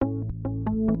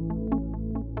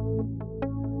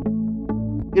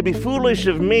It'd be foolish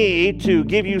of me to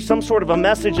give you some sort of a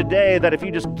message a day that if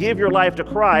you just give your life to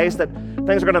Christ, that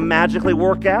things are going to magically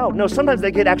work out. No, sometimes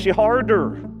they get actually harder.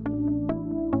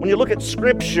 When you look at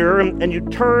Scripture and you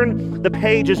turn the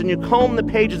pages and you comb the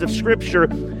pages of Scripture,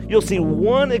 you'll see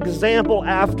one example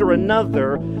after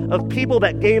another of people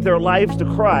that gave their lives to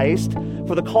Christ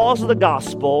for the cause of the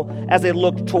gospel as they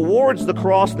looked towards the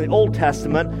cross in the Old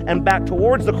Testament and back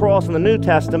towards the cross in the New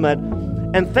Testament,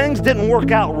 and things didn't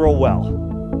work out real well.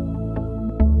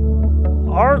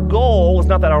 Our goal is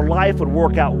not that our life would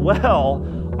work out well.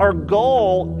 Our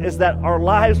goal is that our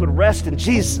lives would rest in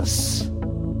Jesus.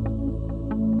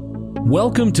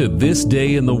 Welcome to This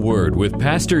Day in the Word with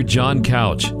Pastor John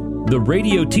Couch, the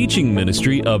radio teaching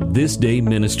ministry of This Day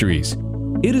Ministries.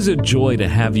 It is a joy to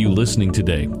have you listening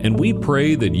today, and we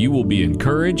pray that you will be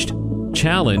encouraged,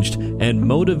 challenged, and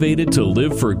motivated to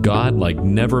live for God like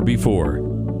never before.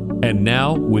 And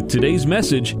now, with today's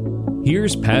message,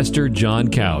 here's Pastor John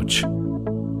Couch.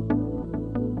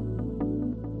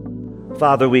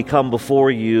 Father, we come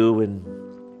before you and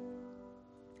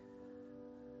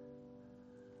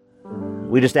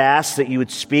we just ask that you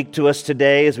would speak to us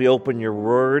today as we open your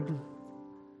word.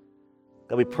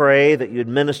 God, we pray that you'd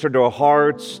minister to our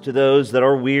hearts, to those that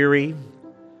are weary.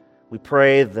 We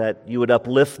pray that you would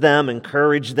uplift them,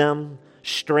 encourage them,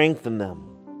 strengthen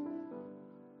them.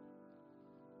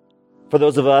 For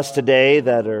those of us today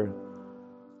that are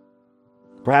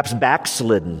perhaps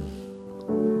backslidden,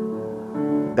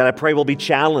 God, I pray we'll be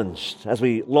challenged as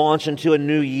we launch into a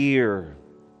new year.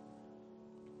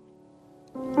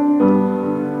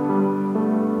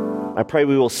 I pray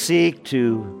we will seek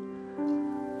to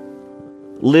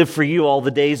live for you all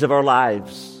the days of our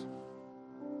lives.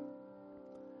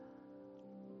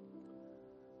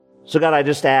 So God, I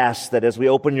just ask that as we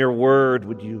open your word,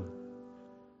 would you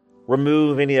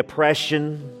remove any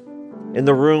oppression in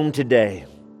the room today?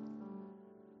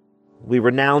 We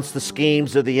renounce the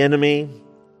schemes of the enemy,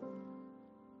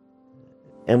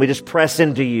 and we just press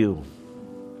into you.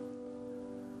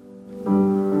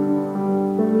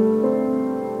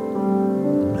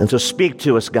 And so speak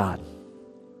to us, God.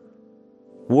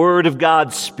 Word of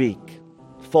God, speak.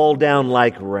 Fall down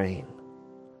like rain.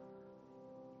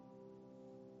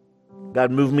 God,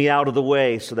 move me out of the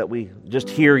way so that we just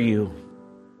hear you.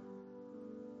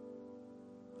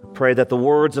 I pray that the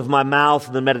words of my mouth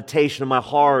and the meditation of my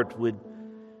heart would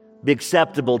be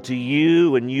acceptable to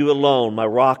you and you alone, my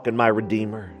rock and my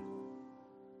redeemer.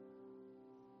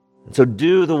 And so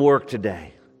do the work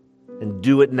today and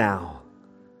do it now.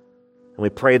 And we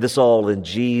pray this all in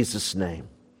Jesus' name.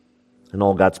 And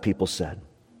all God's people said,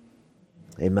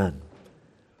 amen.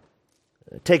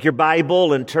 Take your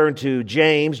Bible and turn to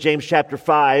James chapter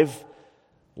 5,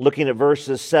 looking at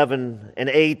verses 7 and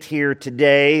 8 here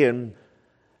today. And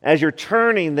as you're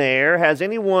turning there, has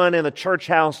anyone in the church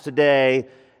house today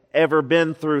ever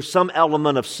been through some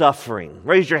element of suffering?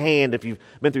 Raise your hand if you've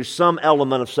been through some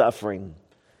element of suffering.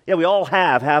 Yeah, we all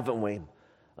have, haven't we?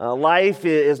 Life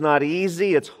is not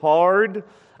easy, it's hard.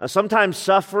 Sometimes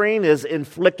suffering is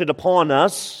inflicted upon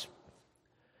us.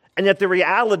 And yet the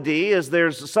reality is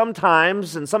there's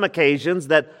sometimes and some occasions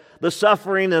that the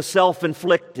suffering is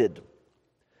self-inflicted.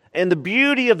 And the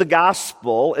beauty of the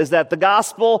gospel is that the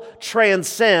gospel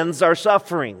transcends our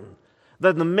suffering.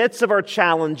 That in the midst of our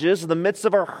challenges, in the midst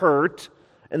of our hurt,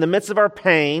 in the midst of our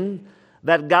pain,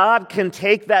 that God can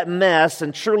take that mess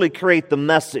and truly create the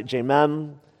message.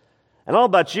 Amen? And I don't know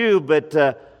about you, but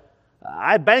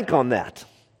I bank on that.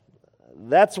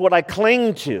 That's what I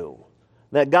cling to.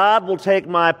 That God will take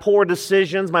my poor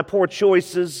decisions, my poor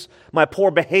choices, my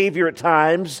poor behavior at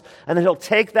times, and that He'll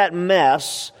take that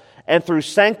mess and through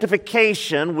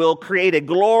sanctification will create a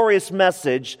glorious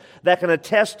message that can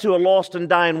attest to a lost and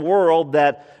dying world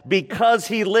that because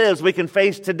He lives, we can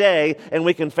face today and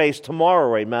we can face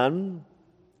tomorrow. Amen?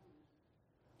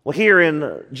 Well, here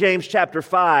in James chapter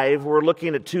 5, we're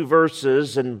looking at 2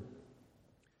 verses, and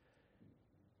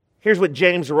here's what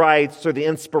James writes through the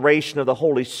inspiration of the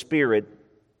Holy Spirit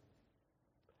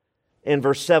in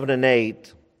verse 7 and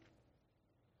 8.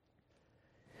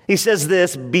 He says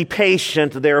this, "Be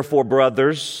patient, therefore,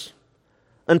 brothers,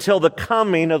 until the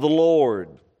coming of the Lord.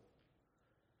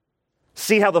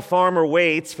 See how the farmer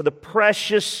waits for the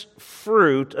precious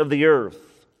fruit of the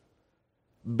earth,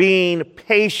 being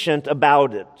patient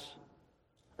about it,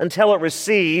 until it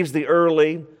receives the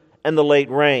early and the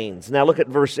late rains." Now look at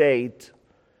verse 8.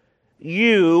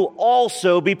 "You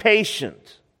also be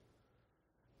patient.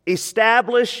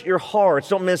 Establish your hearts,"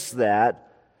 don't miss that,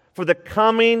 "for the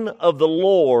coming of the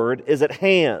Lord is at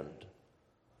hand."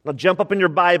 Now jump up in your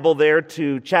Bible there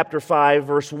to chapter 5,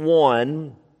 verse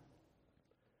 1.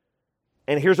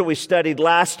 And here's what we studied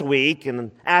last week,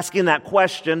 and asking that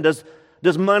question, does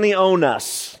money own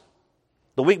us?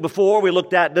 The week before, we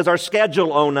looked at, does our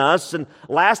schedule own us? And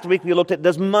last week, we looked at,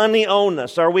 does money own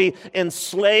us? Are we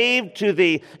enslaved to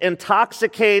the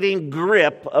intoxicating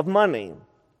grip of money?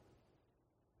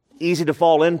 Easy to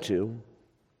fall into.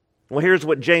 Well, here's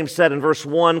what James said in verse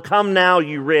 1. Come now,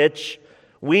 you rich,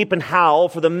 weep and howl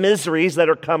for the miseries that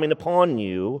are coming upon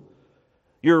you.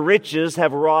 Your riches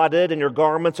have rotted, and your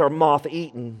garments are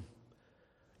moth-eaten.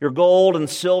 Your gold and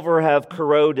silver have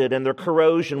corroded, and their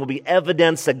corrosion will be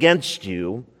evidence against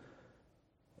you,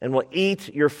 and will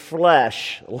eat your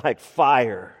flesh like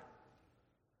fire.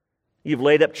 You've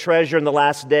laid up treasure in the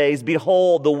last days.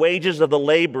 Behold, the wages of the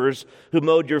laborers who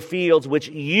mowed your fields, which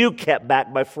you kept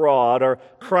back by fraud, are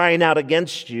crying out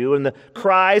against you, and the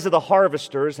cries of the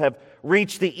harvesters have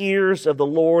reached the ears of the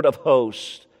Lord of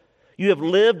hosts. You have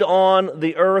lived on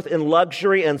the earth in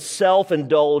luxury and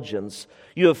self-indulgence.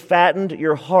 You have fattened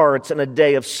your hearts in a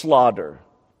day of slaughter.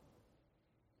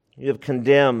 You have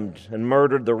condemned and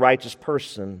murdered the righteous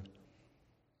person.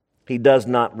 He does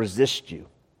not resist you.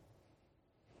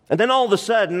 And then all of a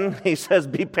sudden, he says,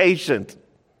 be patient.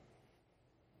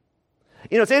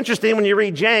 You know, it's interesting when you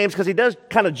read James, because he does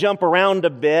kind of jump around a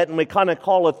bit, and we kind of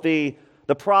call it the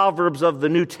Proverbs of the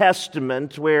New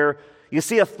Testament, where you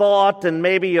see a thought, and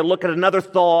maybe you look at another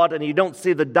thought, and you don't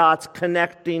see the dots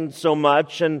connecting so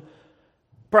much. And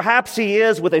perhaps he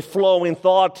is with a flowing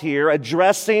thought here,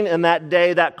 addressing in that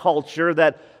day, that culture,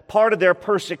 that part of their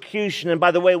persecution. And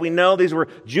by the way, we know these were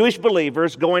Jewish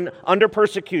believers going under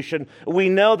persecution. We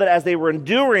know that as they were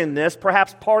enduring this,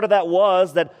 perhaps part of that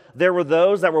was that there were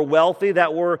those that were wealthy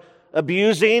that were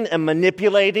abusing and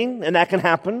manipulating, and that can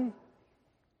happen.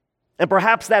 And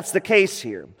perhaps that's the case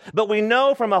here. But we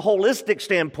know from a holistic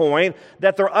standpoint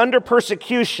that they're under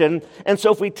persecution. And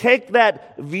so if we take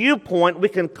that viewpoint, we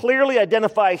can clearly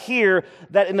identify here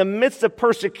that in the midst of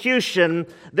persecution,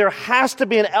 there has to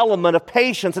be an element of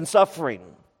patience and suffering.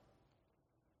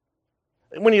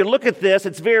 When you look at this,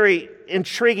 it's very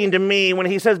intriguing to me when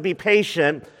he says be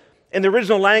patient. In the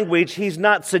original language, he's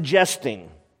not suggesting.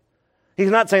 He's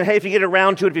not saying, hey, if you get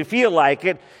around to it, if you feel like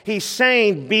it. He's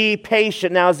saying, be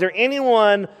patient. Now, is there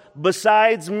anyone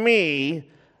besides me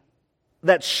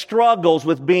that struggles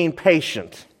with being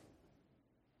patient?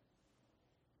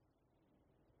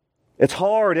 It's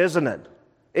hard, isn't it?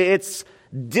 It's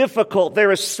difficult.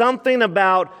 There is something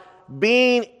about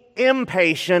being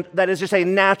impatient that is just a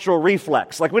natural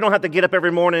reflex. Like, we don't have to get up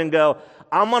every morning and go,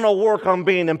 I'm going to work on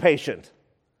being impatient.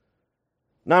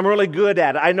 Now, I'm really good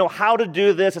at it. I know how to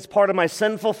do this. It's part of my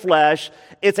sinful flesh.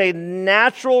 It's a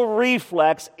natural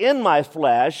reflex in my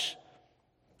flesh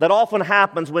that often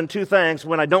happens when two things,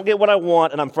 when I don't get what I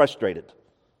want and I'm frustrated.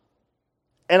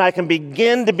 And I can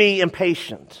begin to be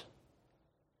impatient.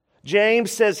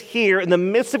 James says here, in the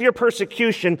midst of your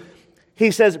persecution,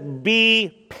 he says,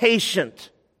 be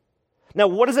patient. Now,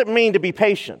 what does it mean to be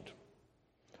patient?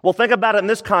 Well, think about it in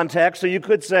this context. So you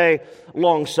could say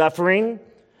long-suffering.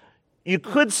 You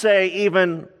could say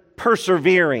even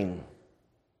persevering.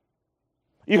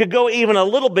 You could go even a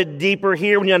little bit deeper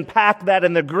here when you unpack that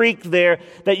in the Greek there,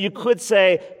 that you could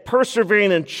say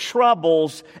persevering in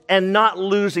troubles and not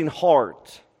losing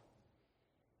heart.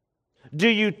 Do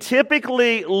you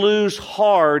typically lose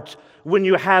heart when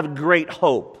you have great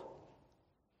hope?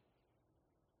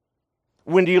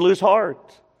 When do you lose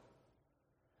heart?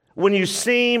 When you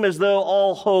seem as though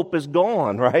all hope is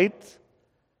gone, right?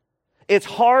 It's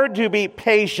hard to be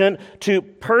patient, to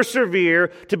persevere,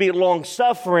 to be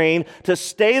long-suffering, to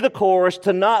stay the course,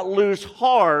 to not lose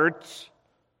heart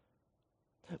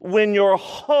when your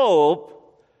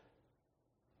hope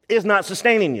is not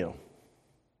sustaining you.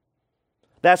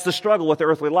 That's the struggle with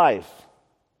earthly life.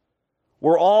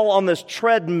 We're all on this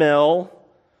treadmill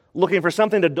looking for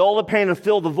something to dull the pain and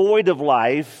fill the void of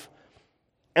life.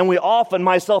 And we often,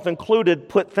 myself included,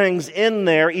 put things in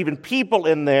there, even people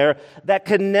in there, that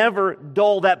can never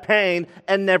dull that pain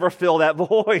and never fill that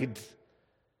void.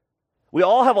 We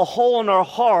all have a hole in our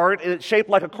heart, and it's shaped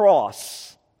like a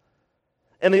cross.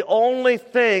 And the only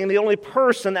thing, the only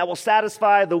person that will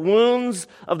satisfy the wounds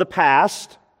of the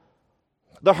past,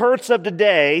 the hurts of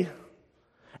today,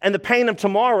 and the pain of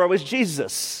tomorrow is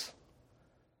Jesus.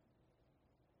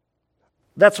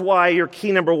 That's why your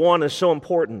key number one is so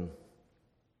important.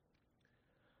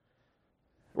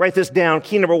 Write this down,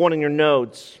 key number one in your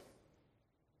notes.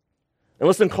 And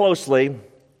listen closely.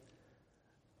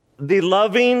 The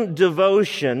loving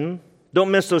devotion,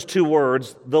 don't miss those two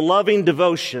words, the loving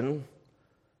devotion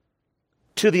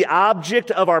to the object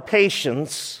of our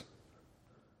patience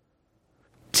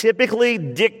typically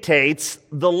dictates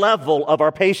the level of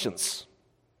our patience.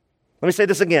 Let me say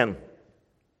this again.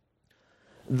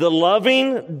 The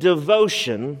loving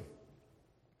devotion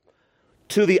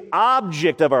to the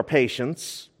object of our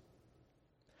patience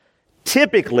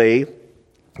typically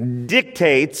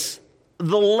dictates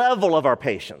the level of our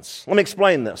patience. Let me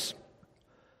explain this.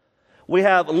 We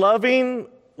have loving,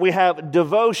 we have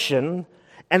devotion,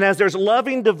 and as there's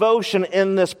loving devotion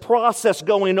in this process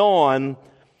going on,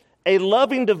 a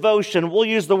loving devotion, we'll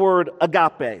use the word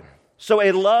agape. So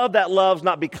a love that loves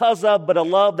not because of, but a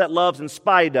love that loves in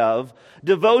spite of.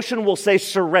 Devotion will say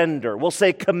surrender, will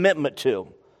say commitment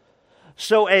to.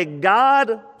 So a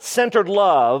God-centered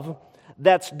love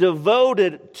that's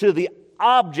devoted to the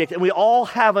object, and we all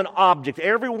have an object.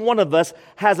 Every one of us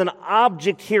has an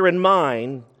object here in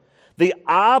mind. The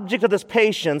object of this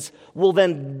patience will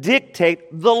then dictate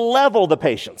the level of the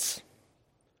patience.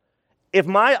 If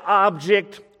my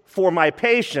object for my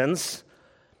patience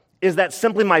is that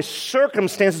simply my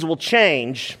circumstances will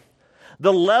change,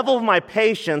 the level of my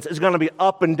patience is going to be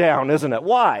up and down, isn't it?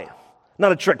 Why?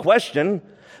 Not a trick question,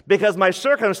 because my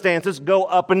circumstances go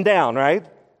up and down, right?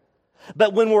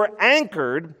 But when we're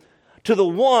anchored to the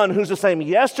one who's the same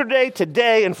yesterday,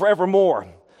 today, and forevermore,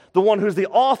 the one who's the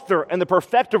author and the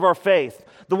perfecter of our faith,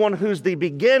 the one who's the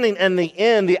beginning and the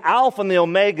end, the Alpha and the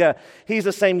Omega. He's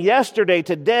the same yesterday,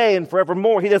 today, and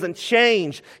forevermore. He doesn't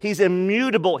change. He's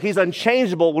immutable. He's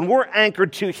unchangeable. When we're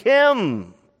anchored to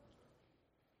Him,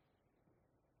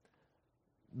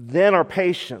 then our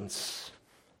patience,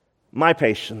 my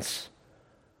patience,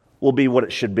 will be what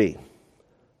it should be.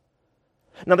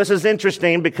 Now, this is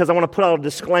interesting because I want to put out a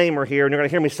disclaimer here, and you're going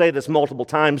to hear me say this multiple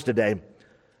times today.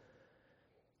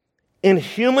 In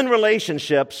human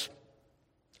relationships,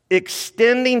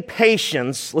 extending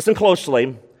patience, listen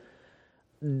closely,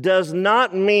 does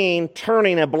not mean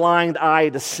turning a blind eye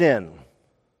to sin.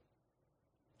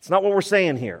 It's not what we're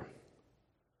saying here.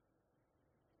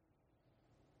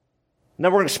 Now,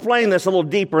 we're going to explain this a little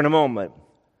deeper in a moment.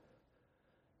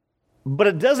 But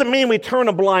it doesn't mean we turn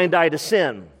a blind eye to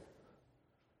sin.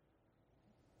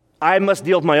 I must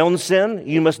deal with my own sin.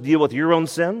 You must deal with your own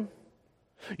sin.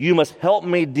 You must help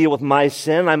me deal with my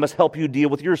sin. I must help you deal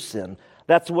with your sin.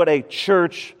 That's what a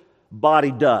church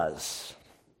body does.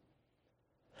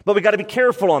 But we got to be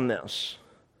careful on this,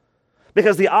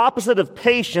 because the opposite of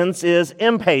patience is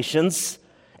impatience.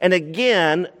 And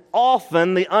again,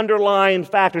 often the underlying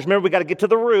factors, remember, we got to get to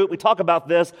the root. We talk about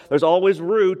this. There's always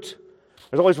root.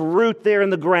 There's always root there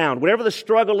in the ground. Whatever the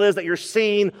struggle is that you're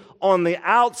seeing on the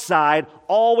outside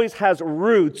always has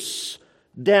roots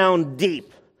down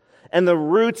deep. And the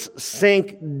roots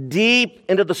sink deep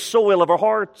into the soil of our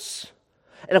hearts.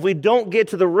 And if we don't get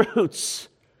to the roots,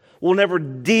 we'll never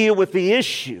deal with the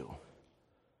issue.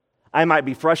 I might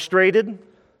be frustrated.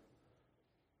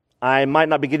 I might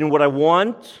not be getting what I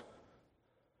want.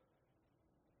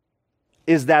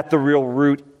 Is that the real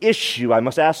root issue? I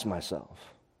must ask myself.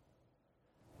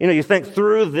 You know, you think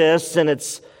through this, and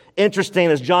it's interesting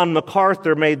as John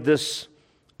MacArthur made this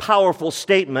powerful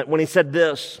statement when he said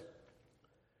this.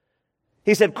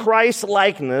 He said,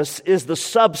 Christ-likeness is the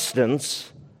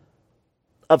substance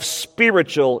of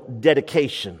spiritual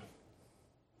dedication.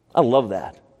 I love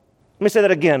that. Let me say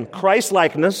that again.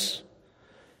 Christ-likeness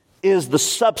is the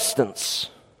substance,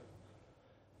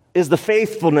 is the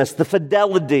faithfulness, the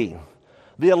fidelity,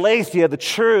 the aletheia, the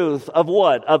truth of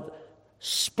what? Of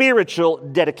spiritual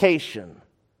dedication.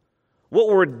 What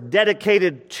we're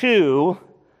dedicated to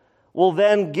will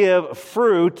then give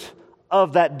fruit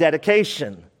of that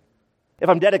dedication. If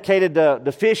I'm dedicated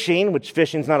to fishing, which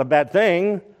fishing is not a bad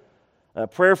thing,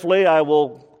 prayerfully I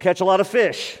will catch a lot of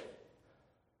fish.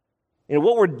 You know,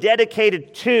 what we're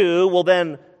dedicated to will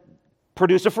then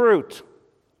produce a fruit,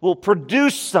 will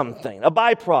produce something, a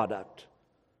byproduct.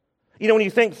 You know, when you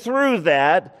think through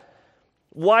that,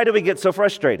 why do we get so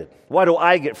frustrated? Why do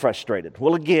I get frustrated?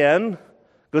 Well, again,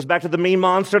 it goes back to the me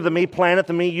monster, the me planet,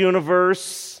 the me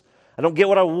universe. I don't get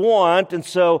what I want, and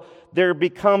so there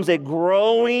becomes a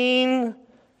growing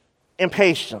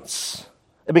impatience.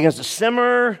 It begins to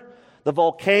simmer, the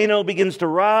volcano begins to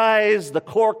rise, the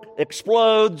cork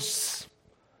explodes,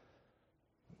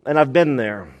 and I've been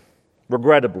there,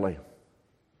 regrettably.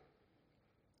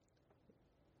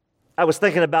 I was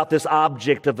thinking about this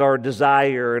object of our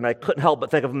desire, and I couldn't help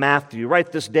but think of Matthew.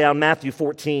 Write this down, Matthew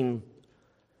 14.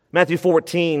 Matthew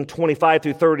 14, 25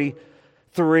 through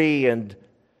 33, and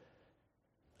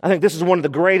I think this is one of the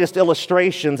greatest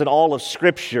illustrations in all of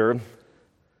Scripture,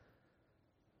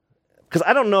 because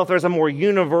I don't know if there's a more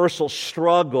universal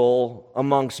struggle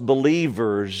amongst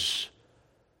believers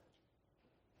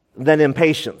than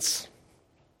impatience.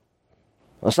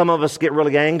 Well, some of us get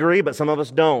really angry, but some of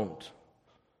us don't.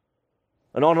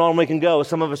 And on we can go.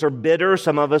 Some of us are bitter,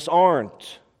 some of us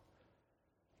aren't.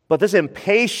 But this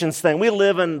impatience thing, we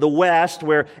live in the West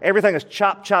where everything is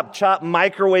chop, chop, chop,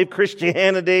 microwave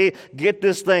Christianity, get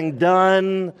this thing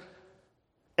done.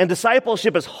 And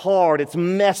discipleship is hard, it's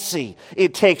messy,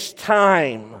 it takes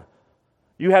time.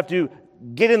 You have to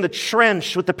get in the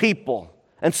trench with the people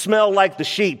and smell like the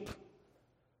sheep.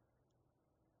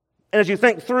 And as you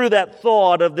think through that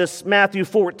thought of this Matthew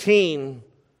 14,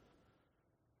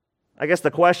 I guess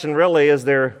the question really is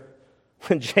there,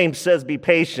 when James says be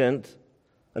patient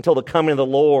until the coming of the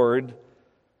Lord,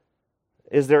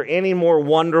 is there any more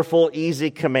wonderful, easy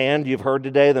command you've heard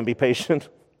today than be patient?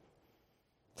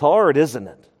 It's hard, isn't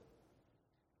it?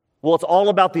 Well, it's all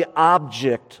about the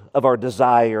object of our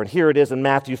desire. And here it is in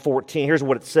Matthew 14. Here's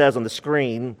what it says on the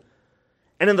screen.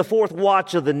 And in the fourth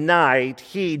watch of the night,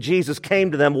 he, Jesus,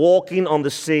 came to them walking on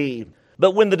the sea.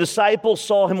 But when the disciples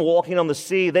saw him walking on the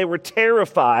sea, they were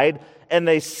terrified, and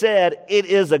they said, "It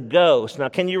is a ghost." Now,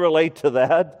 can you relate to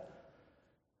that?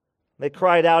 They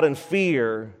cried out in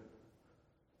fear.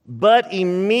 But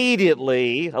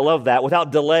immediately, I love that,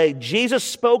 without delay, Jesus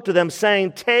spoke to them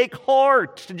saying, "Take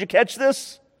heart." Did you catch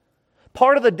this?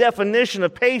 Part of the definition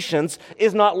of patience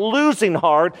is not losing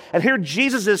heart. And here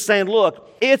Jesus is saying, look,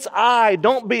 it's I,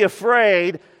 don't be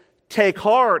afraid, take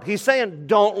heart. He's saying,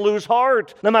 don't lose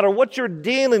heart. No matter what you're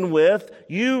dealing with,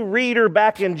 you reader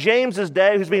back in James's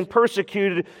day who's being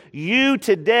persecuted, you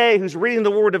today who's reading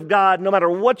the Word of God, no matter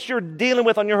what you're dealing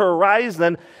with on your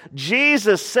horizon,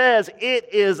 Jesus says,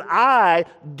 it is I,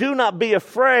 do not be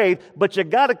afraid, but you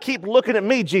got to keep looking at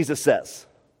me, Jesus says.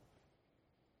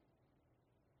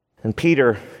 And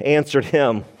Peter answered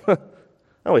him. I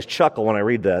always chuckle when I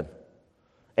read that.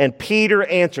 And Peter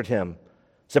answered him.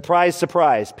 Surprise,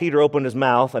 surprise. Peter opened his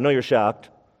mouth. I know you're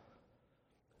shocked.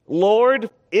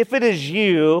 "Lord, if it is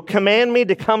you, command me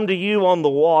to come to you on the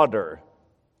water."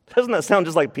 Doesn't that sound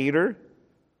just like Peter?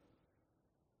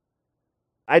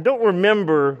 I don't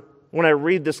remember when I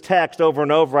read this text over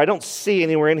and over, I don't see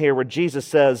anywhere in here where Jesus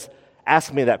says,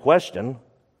 ask me that question.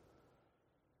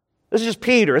 This is just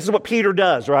Peter. This is what Peter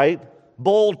does, right?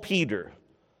 Bold Peter.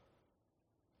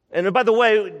 And by the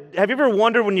way, have you ever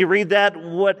wondered when you read that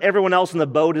what everyone else in the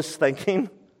boat is thinking?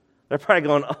 They're probably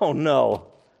going, oh no,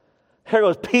 here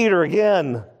goes Peter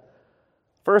again.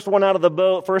 First one out of the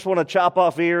boat, first one to chop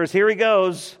off ears. Here he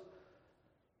goes.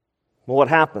 Well, what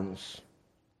happens?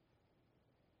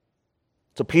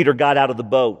 So Peter got out of the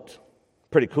boat.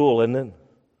 Pretty cool, isn't it?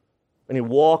 And he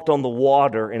walked on the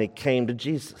water and he came to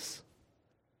Jesus.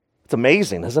 It's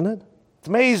amazing, isn't it? It's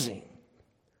amazing.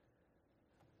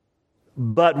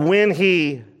 But when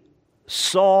he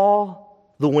saw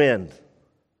the wind,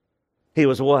 he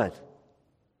was what?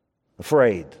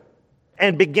 Afraid.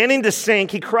 And beginning to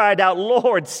sink, he cried out,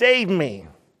 "Lord, save me."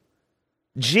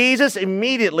 Jesus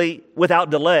immediately, without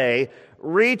delay,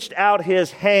 reached out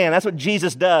his hand. That's what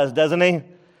Jesus does, doesn't he?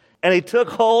 And he took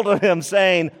hold of him,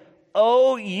 saying,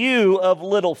 "O you of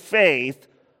little faith,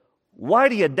 why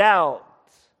do you doubt?"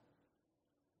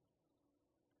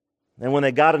 And when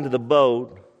they got into the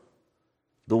boat,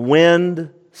 the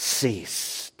wind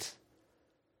ceased.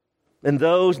 And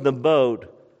those in the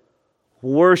boat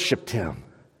worshiped him,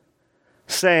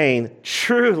 saying,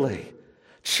 "Truly,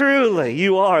 truly,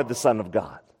 you are the Son of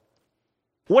God."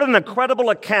 What an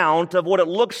incredible account of what it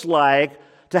looks like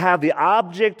to have the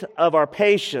object of our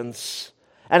patience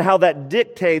and how that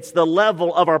dictates the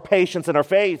level of our patience and our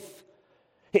faith.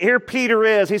 Here Peter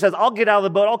is. He says, I'll get out of the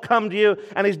boat. I'll come to you.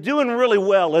 And he's doing really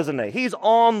well, isn't he? He's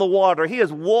on the water. He is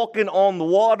walking on the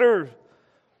water.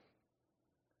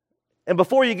 And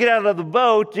before you get out of the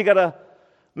boat, you got to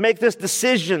make this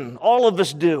decision. All of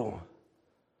us do.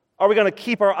 Are we going to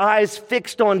keep our eyes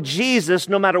fixed on Jesus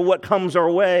no matter what comes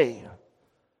our way?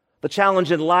 The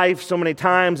challenge in life so many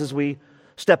times is we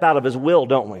step out of his will,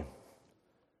 don't we?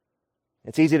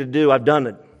 It's easy to do. I've done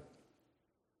it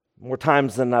more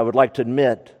times than I would like to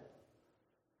admit.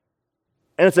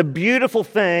 And it's a beautiful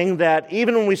thing that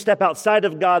even when we step outside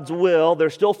of God's will,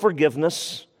 there's still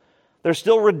forgiveness, there's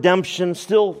still redemption,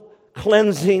 still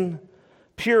cleansing,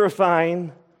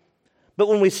 purifying. But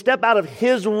when we step out of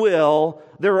his will,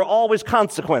 there are always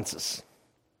consequences.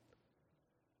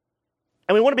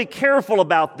 And we want to be careful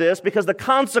about this because the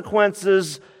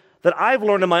consequences that I've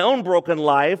learned in my own broken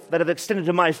life that have extended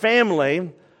to my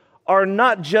family are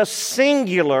not just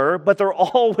singular, but they're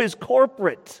always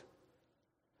corporate.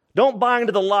 Don't buy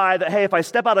into the lie that, hey, if I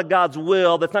step out of God's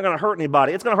will, that's not going to hurt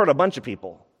anybody. It's going to hurt a bunch of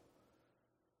people.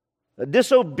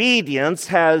 Disobedience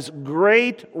has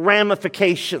great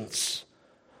ramifications.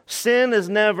 Sin is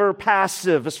never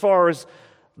passive as far as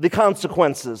the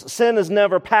consequences. Sin is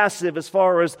never passive as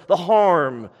far as the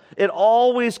harm. It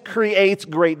always creates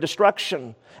great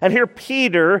destruction. And here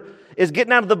Peter is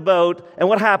getting out of the boat, and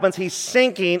what happens? He's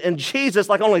sinking, and Jesus,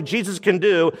 like only Jesus can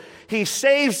do, he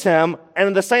saves him, and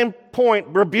at the same point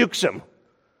rebukes him.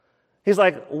 He's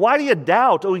like, why do you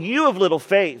doubt? Oh, you of little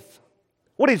faith.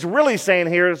 What he's really saying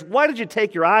here is, why did you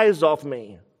take your eyes off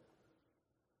me?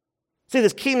 See,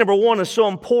 this key number one is so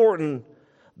important.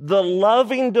 The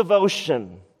loving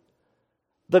devotion,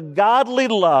 the godly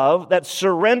love that's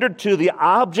surrendered to the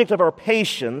object of our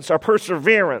patience, our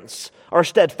perseverance, our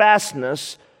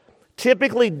steadfastness,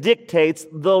 typically dictates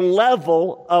the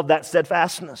level of that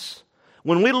steadfastness.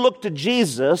 When we look to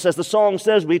Jesus, as the song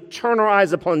says, we turn our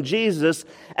eyes upon Jesus,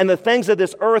 and the things of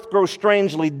this earth grow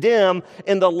strangely dim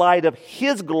in the light of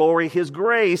His glory, His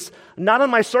grace, not in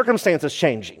my circumstances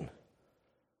changing.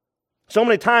 So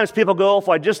many times people go, if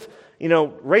I just,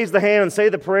 raise the hand and say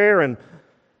the prayer and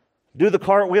do the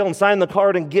cartwheel and sign the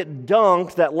card and get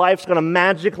dunked, that life's going to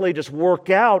magically just work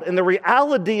out. And the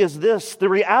reality is this.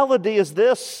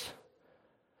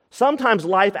 Sometimes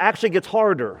life actually gets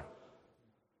harder.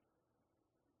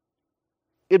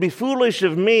 It'd be foolish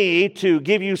of me to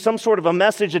give you some sort of a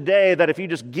message a day that if you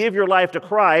just give your life to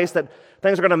Christ, that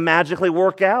things are going to magically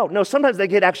work out. No, sometimes they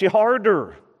get actually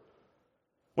harder.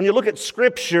 When you look at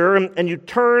Scripture and you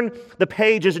turn the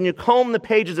pages and you comb the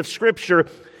pages of Scripture,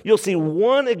 you'll see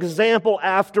one example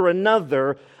after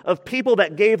another of people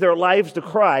that gave their lives to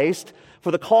Christ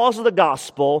for the cause of the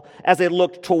gospel as they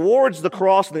looked towards the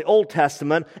cross in the Old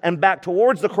Testament and back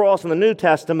towards the cross in the New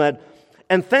Testament,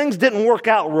 and things didn't work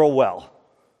out real well.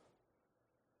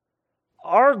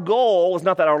 Our goal is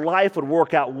not that our life would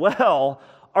work out well.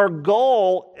 Our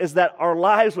goal is that our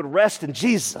lives would rest in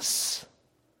Jesus.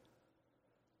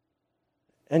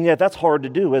 And yet that's hard to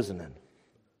do, isn't it?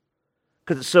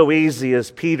 Because it's so easy,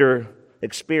 as Peter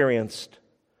experienced,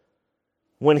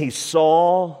 when he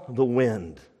saw the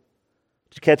wind.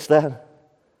 Did you catch that?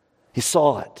 He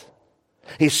saw it.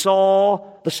 He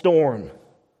saw the storm.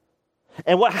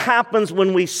 And what happens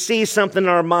when we see something in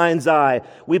our mind's eye?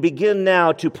 We begin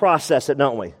now to process it,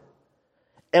 don't we?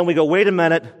 And we go, wait a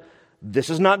minute, this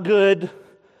is not good.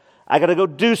 I got to go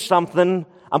do something.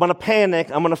 I'm going to panic.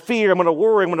 I'm going to fear. I'm going to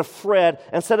worry. I'm going to fret.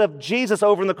 Instead of Jesus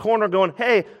over in the corner going,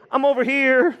 hey, I'm over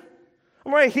here.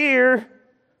 I'm right here.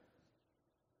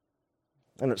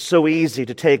 And it's so easy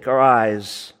to take our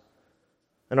eyes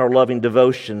and our loving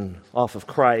devotion off of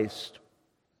Christ.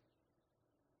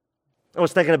 I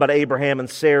was thinking about Abraham and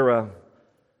Sarah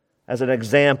as an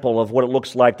example of what it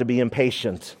looks like to be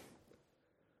impatient.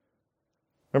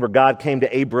 Remember, God came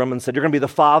to Abram and said, you're going to be the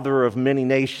father of many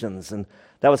nations. And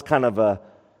that was kind of a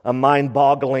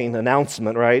mind-boggling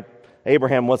announcement, right?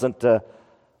 Abraham wasn't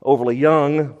overly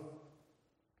young.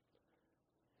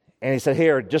 And he said,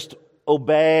 here, just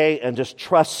obey and just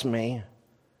trust me.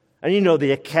 And you know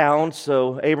the account.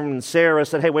 So Abram and Sarah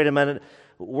said, hey, wait a minute.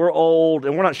 We're old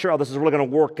and we're not sure how this is really going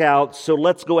to work out. So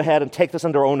let's go ahead and take this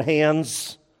into our own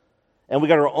hands. And we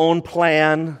got our own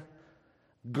plan.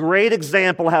 Great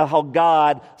example of how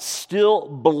God still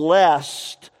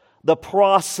blessed the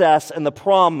process and the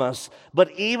promise. But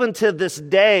even to this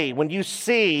day, when you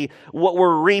see what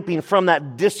we're reaping from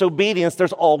that disobedience,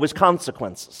 there's always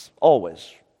consequences.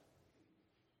 Always.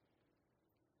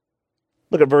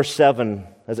 Look at verse 7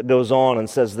 as it goes on and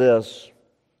says this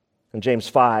in James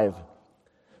 5.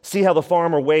 See how the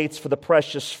farmer waits for the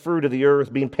precious fruit of the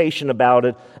earth, being patient about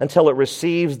it until it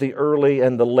receives the early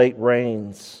and the late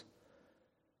rains.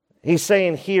 He's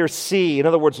saying here, see. In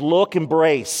other words, look,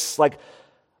 embrace. Like,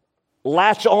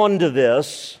 latch on to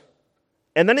this.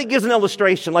 And then he gives an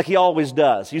illustration like he always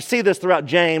does. You see this throughout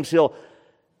James.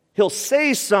 He'll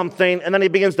say something and then he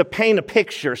begins to paint a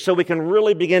picture so we can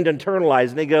really begin to internalize.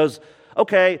 And he goes,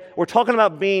 okay, we're talking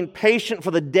about being patient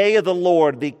for the day of the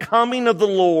Lord, the coming of the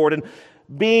Lord, and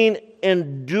being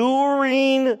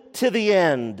enduring to the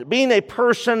end. Being a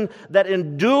person that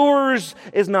endures,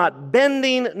 is not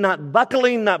bending, not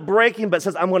buckling, not breaking, but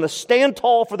says, I'm going to stand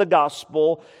tall for the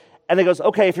gospel. And he goes,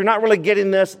 okay, if you're not really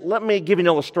getting this, let me give you an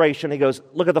illustration. He goes,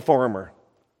 look at the farmer.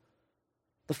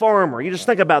 The farmer, you just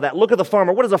think about that. Look at the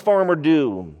farmer. What does a farmer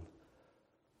do?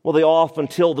 Well, they often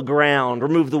till the ground,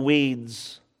 remove the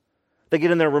weeds. They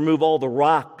get in there and remove all the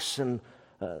rocks, and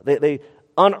they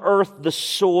unearth the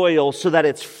soil so that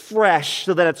it's fresh,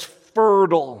 so that it's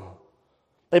fertile.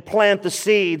 They plant the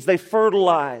seeds, they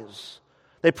fertilize.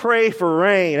 They pray for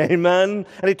rain, amen?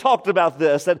 And he talked about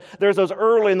this, that there's those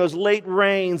early and those late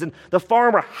rains, and the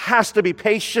farmer has to be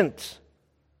patient.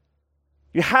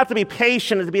 You have to be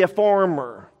patient to be a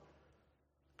farmer.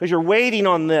 Because you're waiting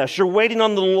on this. You're waiting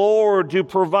on the Lord to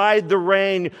provide the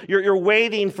rain. You're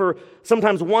waiting for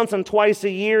sometimes once and twice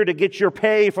a year to get your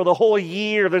pay for the whole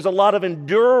year. There's a lot of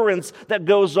endurance that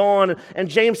goes on. And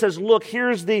James says, look,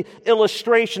 here's the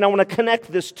illustration I want to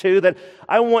connect this to, that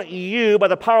I want you, by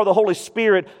the power of the Holy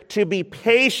Spirit, to be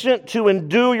patient, to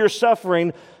endure your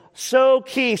suffering. So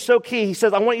key, so key. He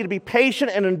says, I want you to be patient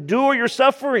and endure your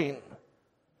suffering.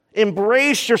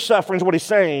 Embrace your suffering is what he's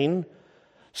saying,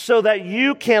 so that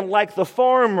you can, like the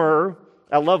farmer,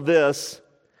 I love this,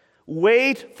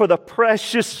 wait for the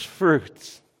precious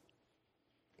fruits.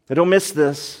 Now, don't miss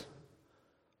this.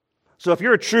 So if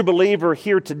you're a true believer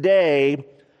here today,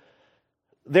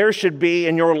 there should be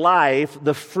in your life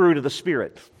the fruit of the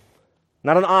Spirit.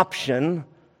 Not an option.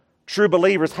 True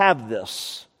believers have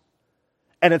this,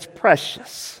 and it's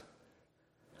precious.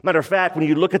 Matter of fact, when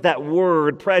you look at that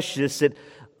word, precious, it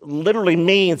literally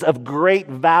means of great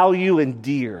value and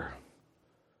dear.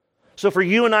 So for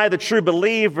you and I, the true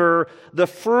believer, the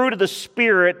fruit of the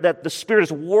Spirit that the Spirit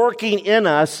is working in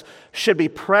us should be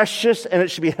precious and it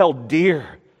should be held dear.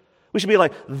 We should be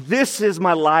like, this is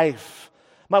my life.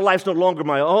 My life's no longer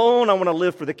my own. I want to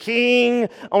live for the King.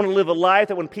 I want to live a life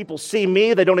that when people see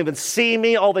me, they don't even see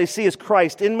me. All they see is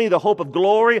Christ in me, the hope of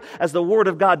glory, as the Word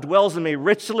of God dwells in me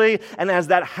richly. And as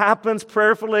that happens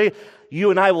prayerfully, you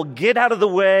and I will get out of the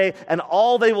way, and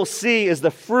all they will see is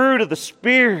the fruit of the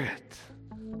Spirit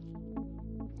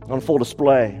on full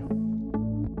display.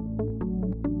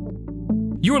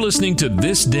 You're listening to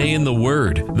This Day in the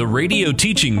Word, the radio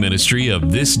teaching ministry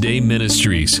of This Day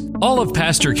Ministries. All of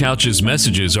Pastor Couch's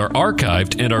messages are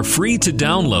archived and are free to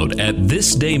download at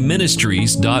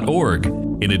thisdayministries.org.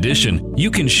 In addition, you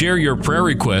can share your prayer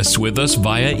requests with us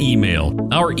via email.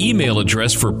 Our email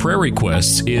address for prayer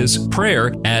requests is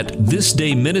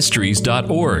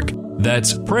prayer@thisdayministries.org.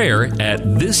 That's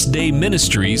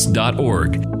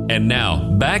prayer@thisdayministries.org. And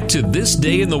now, back to This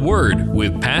Day in the Word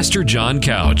with Pastor John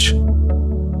Couch.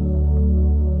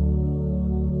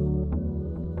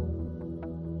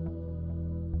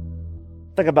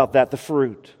 Think about that, the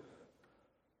fruit,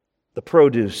 the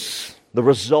produce, the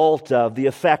result of, the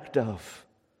effect of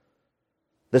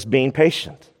this being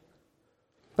patient.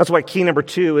 That's why key number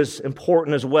 2 is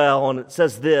important as well. And it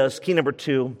says this, key number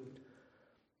 2,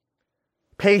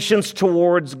 patience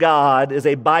towards God is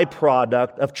a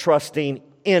byproduct of trusting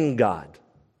in God.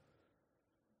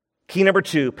 Key number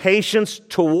 2, patience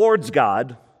towards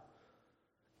God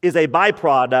is a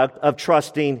byproduct of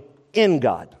trusting in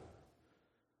God.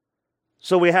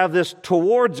 So we have this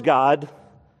towards God,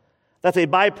 that's a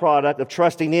byproduct of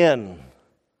trusting in.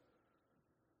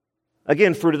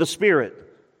 Again, fruit of the Spirit.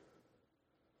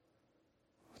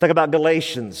 Think about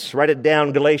Galatians. Write it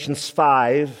down, Galatians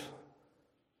 5,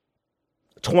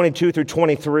 22 through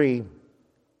 23.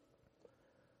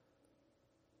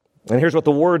 And here's what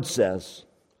the Word says.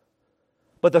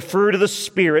 But the fruit of the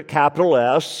Spirit, capital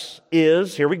S,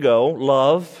 is, here we go,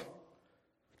 love,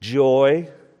 joy,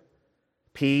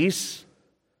 peace,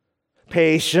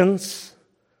 patience,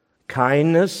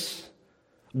 kindness,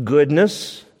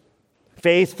 goodness,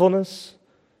 faithfulness,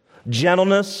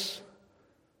 gentleness,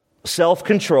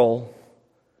 self-control.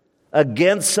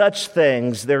 Against such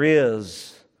things there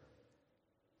is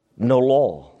no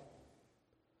law.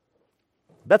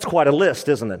 That's quite a list,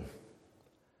 isn't it?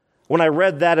 When I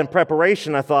read that in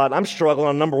preparation, I thought, I'm struggling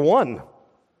on number 1.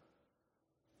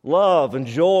 Love and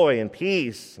joy and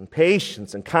peace and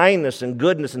patience and kindness and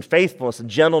goodness and faithfulness and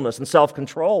gentleness and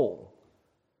self-control.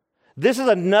 This is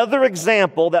another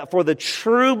example that for the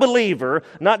true believer,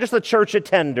 not just the church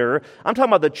attender, I'm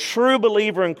talking about the true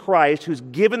believer in Christ who's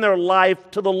given their life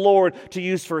to the Lord to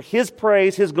use for His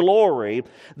praise, His glory.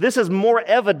 This is more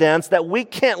evidence that we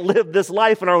can't live this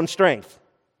life in our own strength.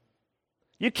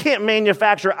 You can't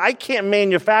manufacture, I can't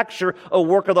manufacture a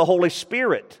work of the Holy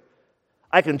Spirit.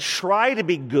 I can try to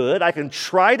be good, I can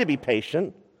try to be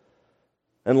patient,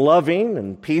 and loving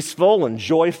and peaceful and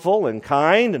joyful and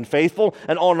kind and faithful,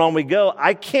 and on we go.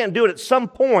 I can't do it. At some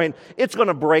point, it's going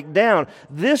to break down.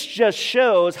 This just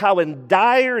shows how in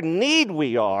dire need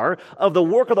we are of the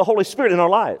work of the Holy Spirit in our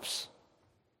lives.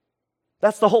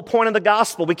 That's the whole point of the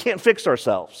gospel. We can't fix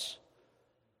ourselves.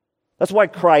 That's why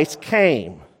Christ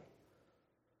came.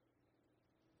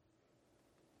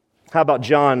 How about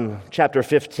John chapter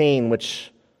 15,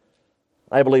 which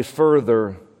I believe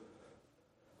further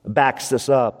backs this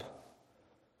up.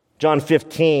 John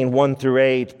 15, 1 through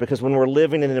 8, because when we're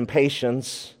living in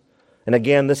impatience, and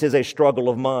again, this is a struggle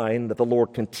of mine that the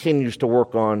Lord continues to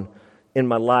work on in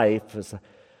my life. As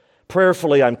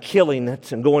prayerfully, I'm killing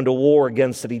it and going to war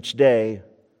against it each day.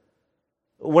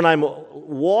 When I'm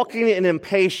walking in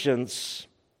impatience,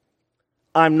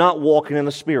 I'm not walking in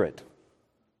the Spirit.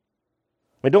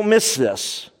 I mean, don't miss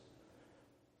this.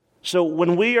 So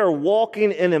when we are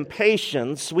walking in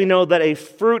impatience, we know that a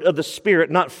fruit of the Spirit,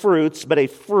 not fruits, but a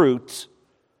fruit,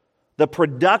 the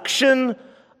production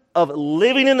of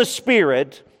living in the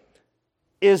Spirit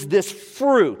is this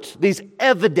fruit, these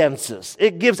evidences.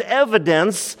 It gives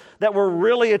evidence that we're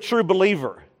really a true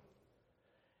believer.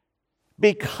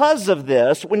 Because of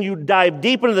this, when you dive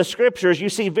deep into the Scriptures, you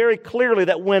see very clearly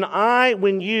that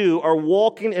when you are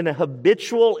walking in a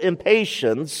habitual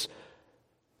impatience,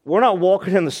 we're not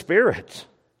walking in the Spirit.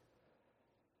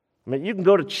 I mean, you can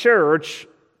go to church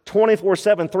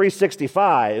 24/7,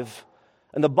 365,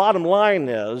 and the bottom line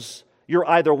is you're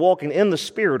either walking in the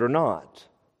Spirit or not.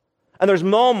 And there's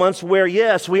moments where,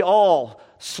 yes, we all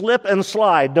slip and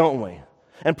slide, don't we?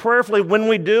 And prayerfully, when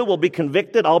we do, we'll be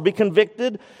convicted, I'll be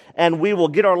convicted, and we will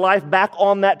get our life back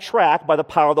on that track by the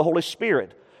power of the Holy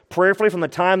Spirit. Prayerfully, from the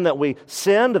time that we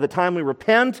sin to the time we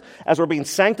repent, as we're being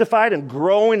sanctified and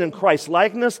growing in Christ's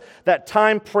likeness, that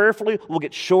time prayerfully will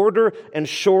get shorter and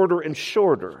shorter and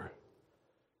shorter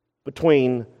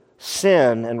between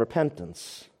sin and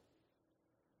repentance.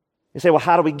 You say, well,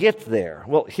 how do we get there?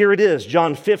 Well, here it is,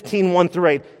 John 15,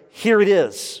 1-8. Here it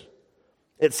is.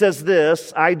 It says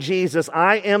this, I, Jesus,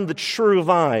 I am the true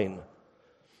vine.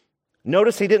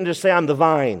 Notice he didn't just say, I'm the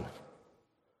vine.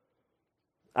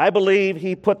 I believe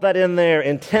he put that in there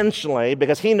intentionally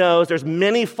because he knows there's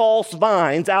many false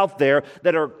vines out there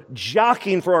that are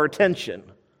jockeying for our attention.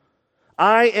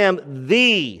 I am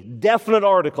the definite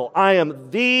article. I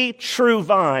am the true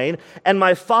vine, and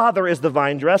my Father is the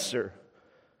vine dresser.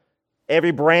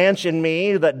 Every branch in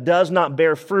me that does not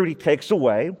bear fruit, he takes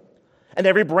away. And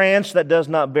every branch that does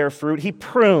not bear fruit, he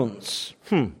prunes.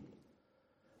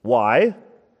 Why?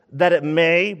 That it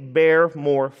may bear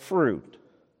more fruit.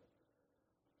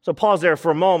 So pause there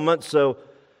for a moment. So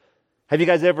have you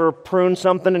guys ever pruned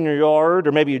something in your yard?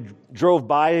 Or maybe you drove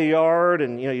by a yard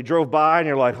and you drove by and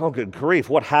you're like, oh, good grief,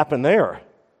 what happened there?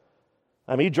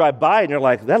 I mean, you drive by and you're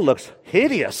like, that looks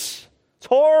hideous. It's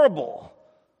horrible.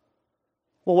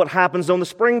 Well, what happens in the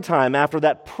springtime after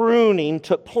that pruning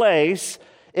took place?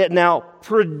 It now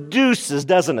produces,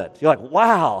 doesn't it? You're like,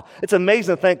 wow, it's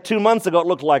amazing to think 2 months ago it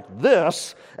looked like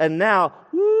this, and now,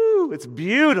 woo, it's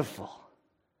beautiful.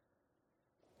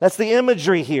 That's the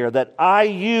imagery here, that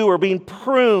you are being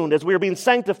pruned. As we are being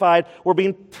sanctified, we're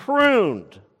being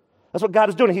pruned. That's what God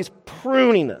is doing. He's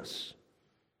pruning us.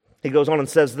 He goes on and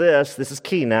says this is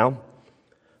key now.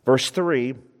 Verse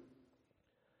 3,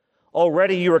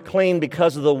 already you are clean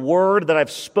because of the word that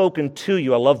I've spoken to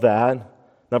you. I love that.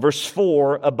 Now verse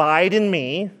 4, abide in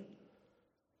me,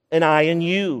 and I in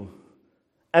you.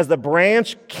 As the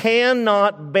branch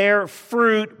cannot bear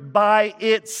fruit by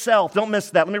itself. Don't miss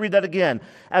that. Let me read that again.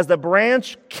 As the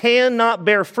branch cannot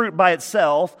bear fruit by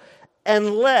itself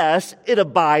unless it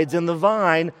abides in the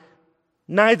vine,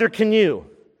 neither can you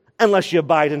unless you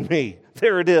abide in me.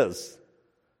 There it is.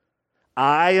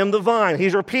 I am the vine.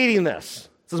 He's repeating this.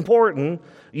 This is important.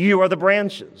 You are the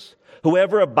branches.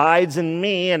 Whoever abides in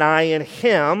me and I in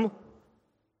him,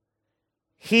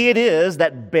 he it is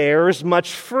that bears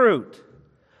much fruit.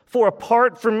 For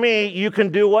apart from me, you can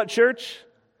do what, church?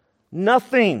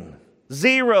 Nothing.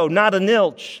 Zero, not a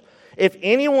nilch. If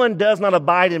anyone does not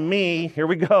abide in me, here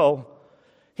we go,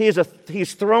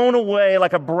 he's thrown away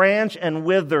like a branch and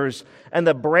withers, and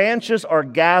the branches are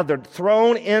gathered,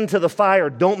 thrown into the fire,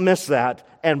 don't miss that,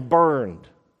 and burned.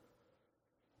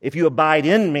 If you abide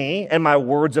in me, and my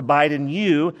words abide in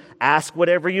you, ask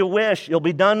whatever you wish, it'll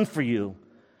be done for you.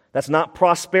 That's not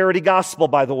prosperity gospel,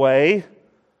 by the way.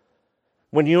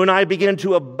 When you and I begin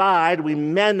to abide, we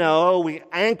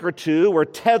anchor to, we're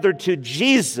tethered to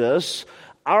Jesus,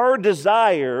 our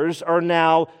desires are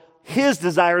now his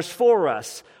desires for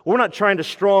us. We're not trying to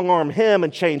strong-arm him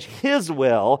and change his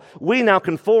will. We now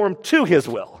conform to his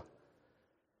will.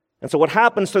 And so what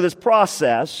happens through this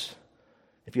process,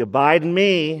 if you abide in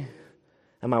me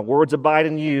and my words abide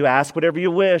in you, ask whatever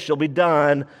you wish, it'll be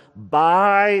done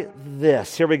by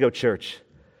this. Here we go, church.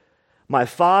 My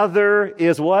Father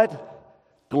is what?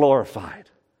 Glorified.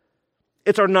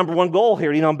 It's our number one goal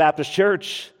here, in Baptist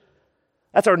Church.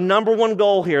 That's our number one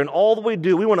goal here. And all that we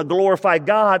do, we want to glorify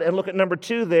God. And look at number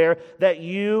 2 there, that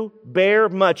you bear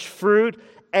much fruit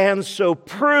and so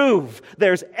prove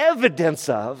there's evidence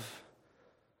of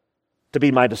to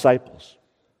be my disciples.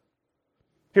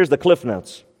 Here's the Cliff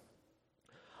Notes.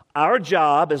 Our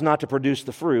job is not to produce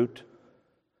the fruit.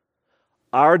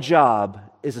 Our job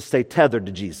is to stay tethered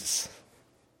to Jesus.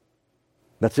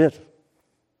 That's it.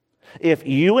 If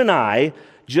you and I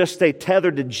just stay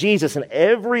tethered to Jesus in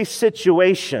every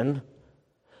situation,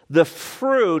 the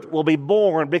fruit will be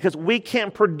born because we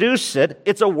can't produce it.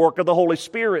 It's a work of the Holy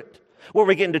Spirit. Where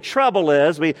we get into trouble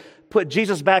is we put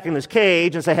Jesus back in his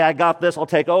cage and say, hey, I got this, I'll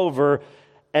take over.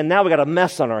 And now we got a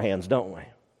mess on our hands, don't we?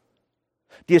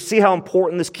 Do you see how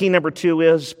important this key number 2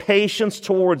 is? Patience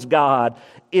towards God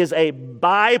is a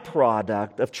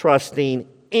byproduct of trusting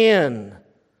in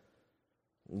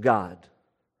God.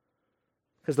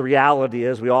 Because the reality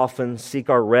is we often seek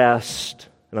our rest,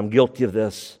 and I'm guilty of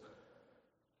this,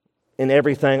 in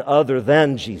everything other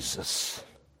than Jesus.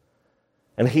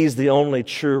 And he's the only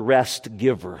true rest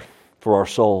giver for our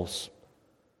souls.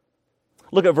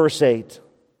 Look at verse 8.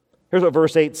 Here's what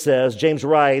verse 8 says. James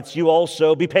writes, you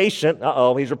also be patient.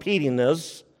 He's repeating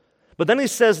this. But then he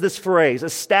says this phrase,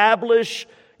 establish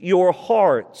your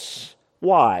hearts.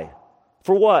 Why?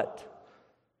 For what?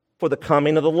 For the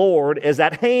coming of the Lord is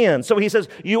at hand. So he says,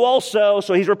 you also,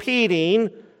 so he's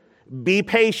repeating, be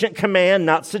patient, command,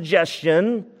 not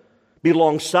suggestion. Be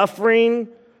long-suffering,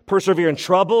 persevere in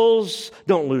troubles,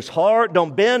 don't lose heart,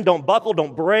 don't bend, don't buckle,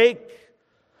 don't break.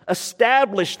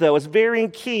 Establish, though, is very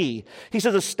key. He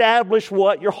says, establish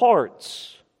what? Your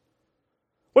hearts.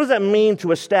 What does that mean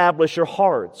to establish your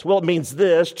hearts? Well, it means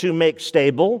this, to make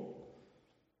stable,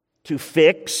 to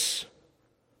fix,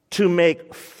 to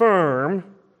make firm,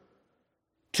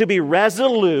 to be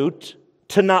resolute,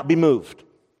 to not be moved.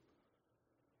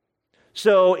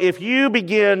 So if you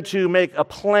begin to make a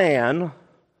plan,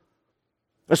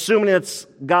 assuming it's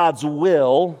God's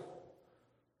will,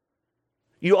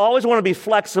 you always want to be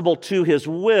flexible to his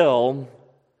will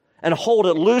and hold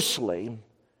it loosely.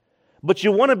 But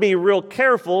you want to be real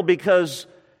careful because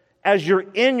as you're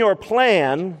in your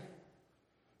plan,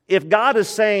 if God is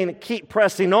saying keep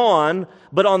pressing on,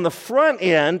 but on the front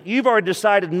end, you've already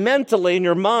decided mentally in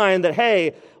your mind that,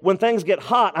 hey, when things get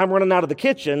hot, I'm running out of the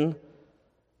kitchen.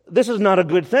 This is not a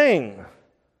good thing.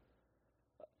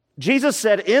 Jesus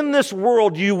said, in this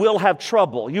world you will have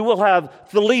trouble. You will have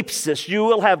thlipsis. You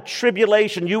will have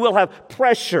tribulation. You will have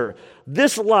pressure.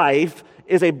 This life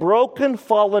is a broken,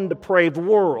 fallen, depraved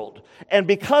world. And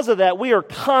because of that, we are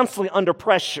constantly under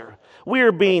pressure. We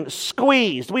are being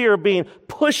squeezed. We are being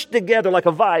pushed together like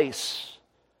a vice.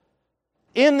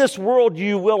 In this world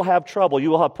you will have trouble.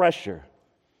 You will have pressure.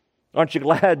 Aren't you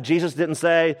glad Jesus didn't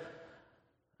say,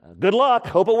 good luck,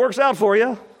 hope it works out for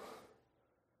you?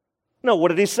 No, what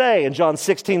did he say in John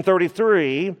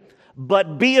 16:33?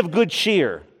 But be of good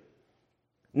cheer.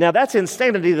 Now that's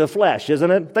insanity of the flesh, isn't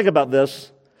it? Think about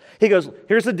this. He goes,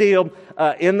 here's the deal.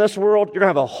 In this world, you're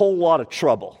going to have a whole lot of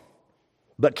trouble.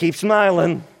 But keep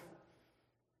smiling.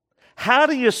 How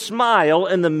do you smile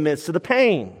in the midst of the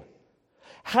pain?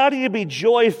 How do you be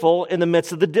joyful in the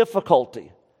midst of the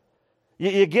difficulty?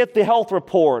 You get the health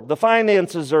report. The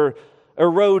finances are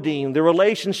eroding. The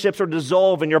relationships are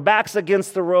dissolving. Your back's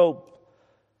against the rope.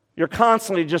 You're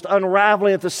constantly just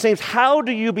unraveling at the seams. How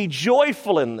do you be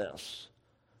joyful in this?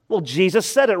 Well, Jesus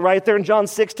said it right there in John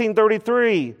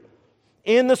 16:33.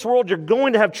 In this world, you're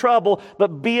going to have trouble,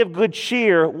 but be of good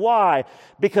cheer. Why?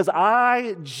 Because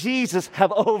I, Jesus,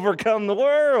 have overcome the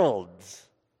world.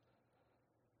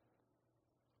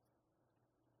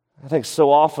 I think so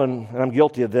often, and I'm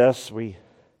guilty of this, we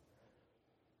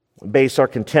base our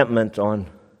contentment on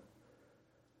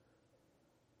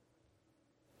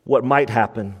what might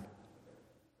happen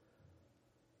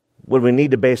when we need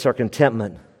to base our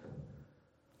contentment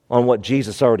on what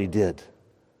Jesus already did.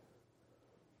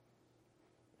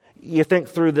 You think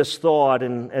through this thought,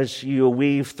 and as you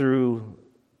weave through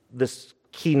this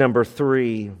key number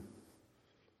 3,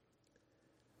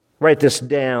 write this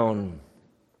down.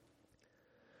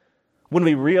 When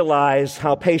we realize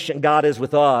how patient God is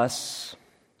with us,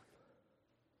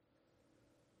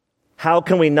 how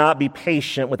can we not be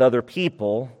patient with other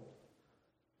people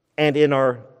and in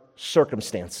our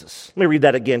circumstances? Let me read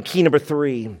that again. Key number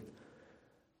 3.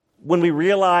 When we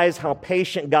realize how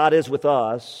patient God is with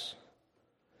us,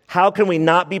 how can we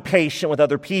not be patient with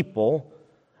other people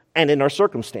and in our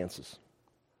circumstances?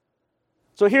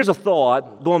 So here's a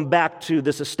thought, going back to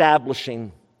this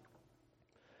establishing.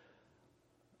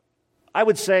 I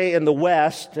would say in the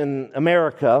West, in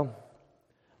America,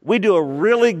 we do a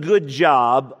really good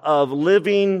job of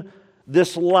living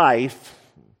this life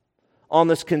on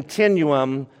this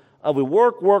continuum of we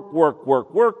work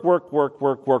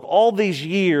all these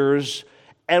years,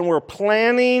 and we're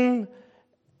planning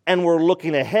and we're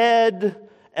looking ahead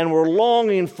and we're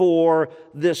longing for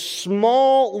this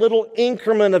small little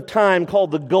increment of time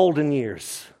called the golden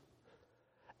years.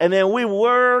 And then we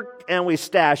work and we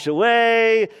stash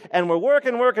away and we're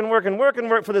working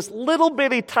for this little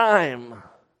bitty time.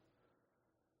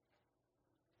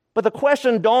 But the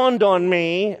question dawned on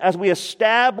me as we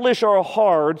establish our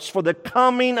hearts for the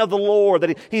coming of the Lord,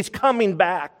 that He's coming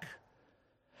back.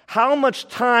 How much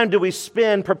time do we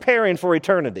spend preparing for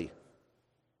eternity?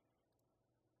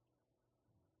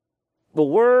 We'll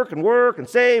work and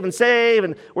save,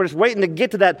 and we're just waiting to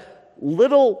get to that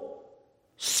little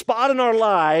spot in our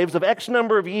lives of X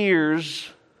number of years.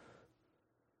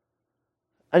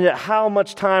 And yet, how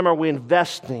much time are we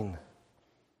investing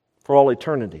for all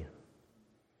eternity?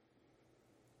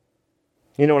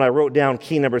 You know, when I wrote down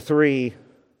key number 3,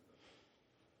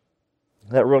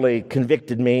 that really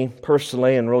convicted me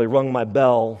personally and really rung my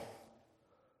bell.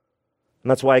 And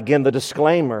that's why, again, the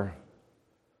disclaimer.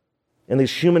 In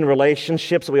these human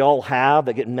relationships that we all have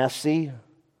that get messy,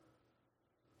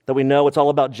 that we know it's all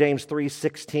about James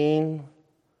 3:16,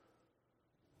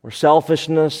 where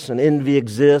selfishness and envy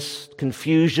exist,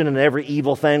 confusion and every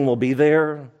evil thing will be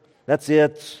there. That's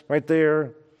it, right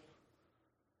there.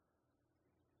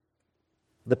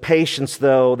 The patience,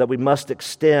 though, that we must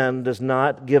extend does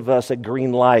not give us a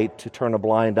green light to turn a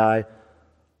blind eye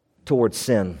towards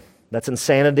sin. That's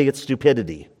insanity, it's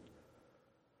stupidity.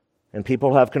 And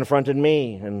people have confronted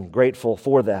me, and grateful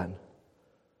for that,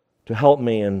 to help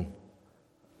me in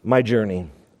my journey.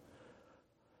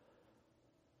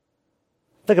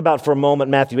 Think about for a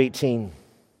moment Matthew 18.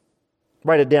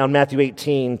 Write it down, Matthew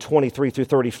 18, 23 through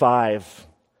 35.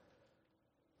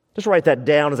 Just write that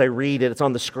down as I read it. It's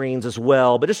on the screens as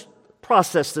well. But just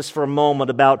process this for a moment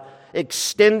about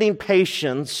extending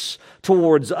patience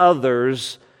towards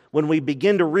others when we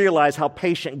begin to realize how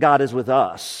patient God is with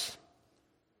us.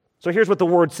 So here's what the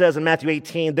word says in Matthew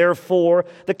 18. Therefore,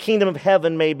 the kingdom of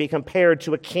heaven may be compared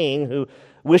to a king who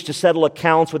wished to settle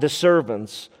accounts with his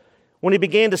servants. When he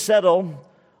began to settle,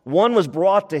 one was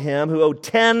brought to him who owed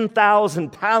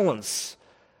 10,000 talents.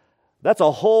 That's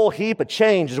a whole heap of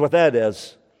change is what that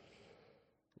is.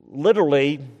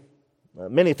 Literally,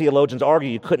 many theologians argue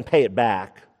you couldn't pay it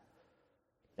back.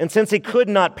 And since he could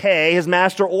not pay, his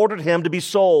master ordered him to be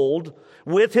sold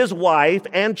with his wife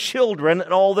and children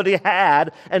and all that he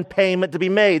had, and payment to be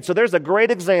made. So there's a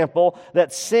great example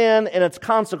that sin and its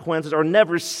consequences are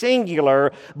never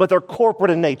singular, but they're corporate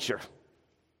in nature.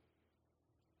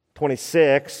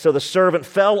 26, so the servant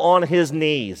fell on his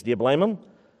knees. Do you blame him?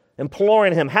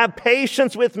 Imploring him, have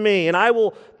patience with me, and I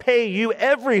will pay you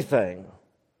everything.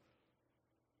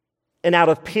 And out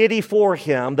of pity for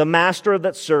him, the master of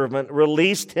that servant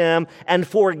released him and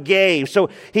forgave. So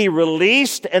he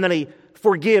released and then he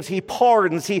forgives, he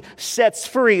pardons, he sets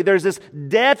free. There's this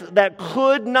debt that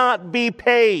could not be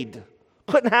paid.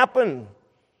 Couldn't happen.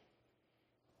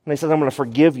 And he says, I'm going to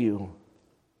forgive you.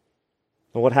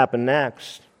 And what happened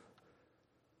next?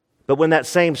 But when that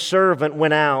same servant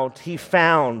went out, he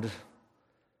found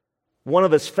one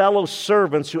of his fellow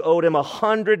servants who owed him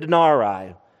 100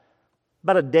 denarii,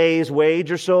 about a day's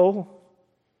wage or so.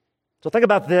 So think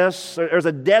about this. There's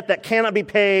a debt that cannot be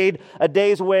paid, a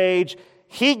day's wage.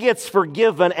 He gets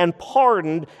forgiven and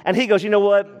pardoned, and he goes, you know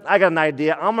what? I got an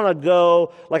idea. I'm going to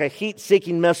go like a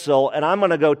heat-seeking missile, and I'm going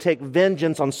to go take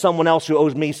vengeance on someone else who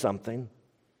owes me something.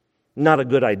 Not a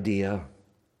good idea.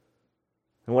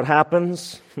 And what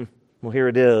happens? Well, here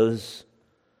it is.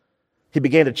 He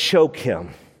began to choke him,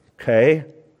 okay?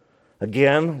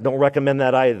 Again, don't recommend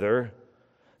that either.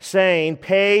 Saying,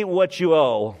 pay what you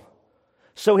owe.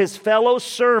 So his fellow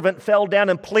servant fell down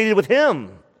and pleaded with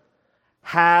him.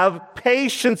 Have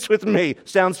patience with me.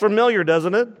 Sounds familiar,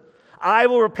 doesn't it? I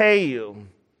will repay you.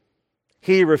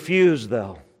 He refused,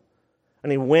 though.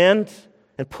 And he went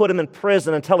and put him in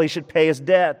prison until he should pay his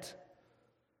debt.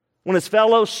 When his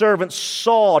fellow servants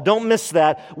saw, don't miss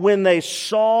that, when they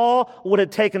saw what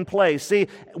had taken place. See,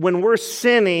 when we're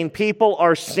sinning, people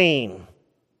are seeing.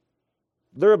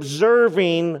 They're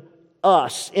observing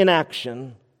us in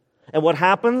action. And what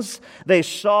happens? They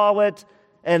saw it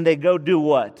and they go do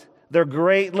what? They're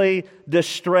greatly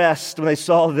distressed when they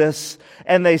saw this,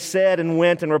 and they said and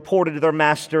went and reported to their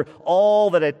master all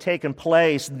that had taken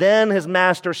place. Then his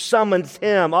master summoned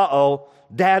him,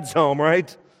 dad's home,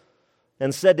 right?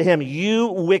 And said to him, you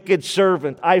wicked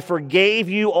servant, I forgave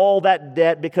you all that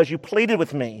debt because you pleaded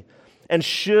with me. And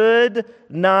should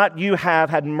not you have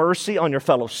had mercy on your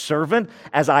fellow servant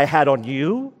as I had on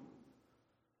you?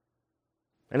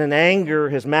 And in anger,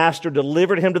 his master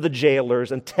delivered him to the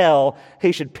jailers until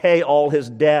he should pay all his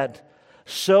debt.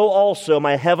 So also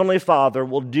my heavenly Father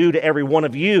will do to every one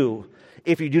of you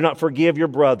if you do not forgive your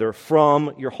brother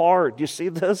from your heart. Do you see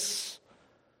this?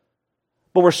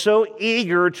 But we're so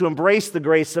eager to embrace the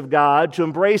grace of God, to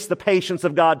embrace the patience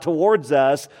of God towards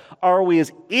us. Are we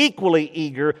as equally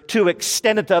eager to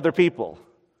extend it to other people?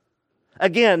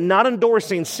 Again, not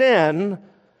endorsing sin,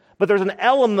 But there's an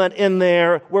element in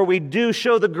there where we do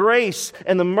show the grace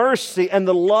and the mercy and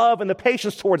the love and the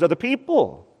patience towards other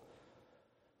people.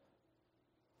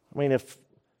 I mean, if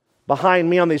behind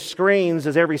me on these screens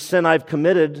is every sin I've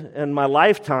committed in my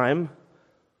lifetime,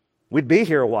 we'd be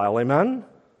here a while, amen?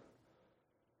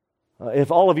 If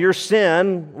all of your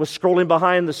sin was scrolling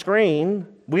behind the screen,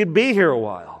 we'd be here a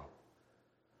while.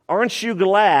 Aren't you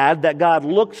glad that God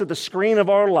looks at the screen of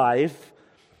our life,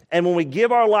 and when we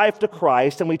give our life to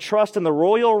Christ and we trust in the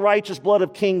royal righteous blood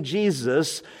of King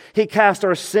Jesus, He cast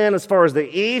our sin as far as the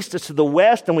east as to the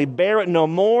west, and we bear it no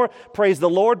more. Praise the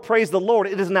Lord, praise the Lord.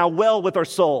 It is now well with our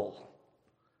soul.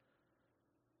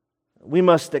 We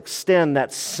must extend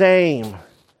that same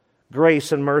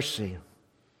grace and mercy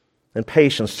and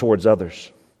patience towards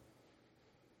others.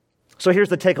 So here's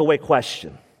the takeaway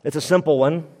question. It's a simple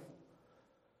one,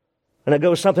 and it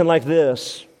goes something like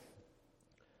this.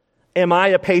 Am I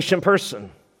a patient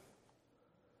person?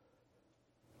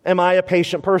 Am I a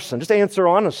patient person? Just answer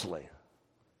honestly.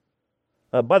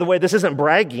 By the way, this isn't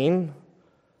bragging.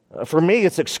 For me,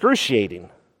 it's excruciating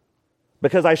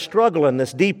because I struggle in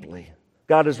this deeply.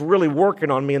 God is really working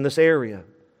on me in this area.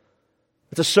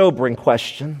 It's a sobering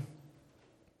question.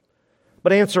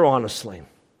 But answer honestly.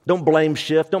 Don't blame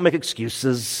shift. Don't make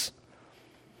excuses.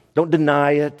 Don't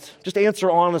deny it. Just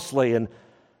answer honestly, and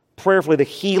prayerfully the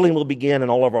healing will begin in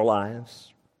all of our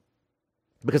lives.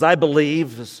 Because I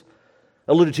believe, as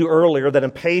alluded to earlier, that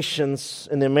impatience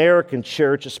in the American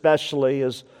church especially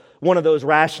is one of those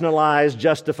rationalized,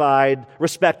 justified,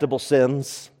 respectable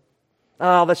sins.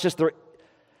 Oh, that's just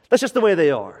the way they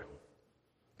are.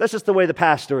 That's just the way the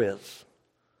pastor is.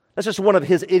 That's just one of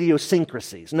his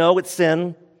idiosyncrasies. No, it's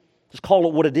sin. Just call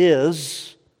it what it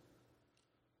is.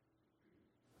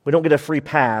 We don't get a free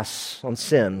pass on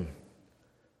sin.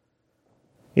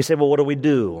 You say, well, what do we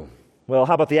do? Well,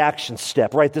 how about the action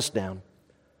step? Write this down.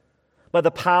 By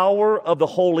the power of the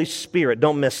Holy Spirit,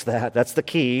 don't miss that. That's the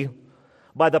key.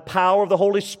 By the power of the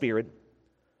Holy Spirit,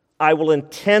 I will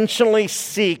intentionally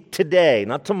seek today,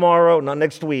 not tomorrow, not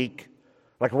next week,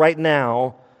 like right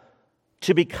now,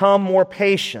 to become more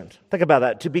patient. Think about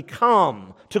that. To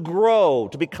grow,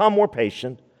 to become more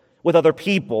patient with other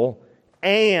people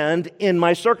and in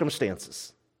my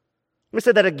circumstances. Let me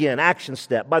say that again, action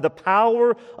step. By the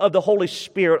power of the Holy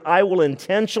Spirit, I will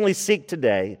intentionally seek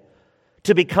today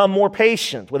to become more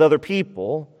patient with other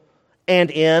people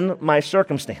and in my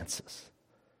circumstances.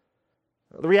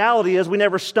 The reality is we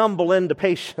never stumble into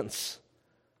patience.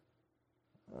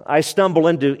 I stumble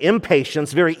into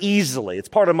impatience very easily. It's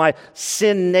part of my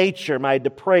sin nature, my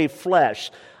depraved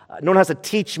flesh. No one has to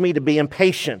teach me to be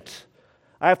impatient.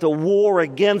 I have to war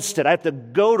against it. I have to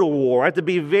go to war. I have to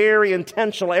be very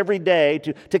intentional every day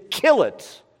to kill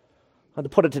it, to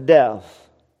put it to death.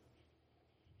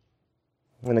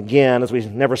 And again, as we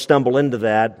never stumble into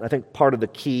that, I think part of the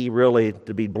key, really,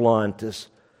 to be blunt, is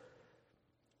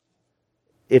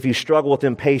if you struggle with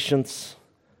impatience,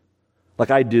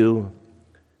 like I do,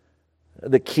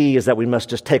 the key is that we must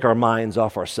just take our minds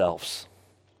off ourselves.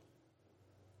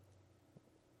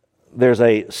 There's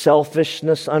a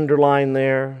selfishness underlying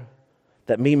there,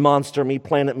 that me monster, me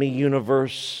planet, me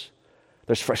universe.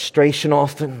 There's frustration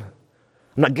often.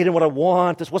 I'm not getting what I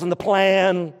want. This wasn't the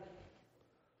plan.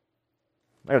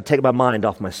 I got to take my mind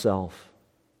off myself.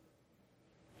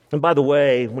 And by the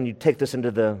way, when you take this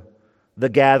into the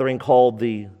gathering called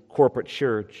the corporate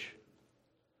church,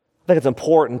 I think it's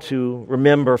important to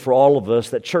remember for all of us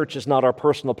that church is not our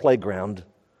personal playground,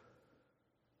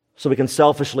 so we can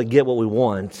selfishly get what we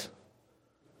want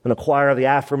and acquire the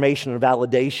affirmation and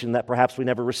validation that perhaps we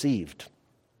never received.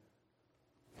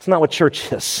 It's not what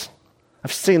church is.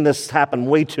 I've seen this happen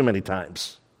way too many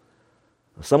times.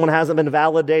 Someone hasn't been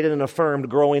validated and affirmed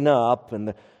growing up,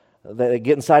 and they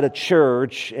get inside a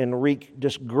church and wreak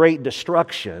just great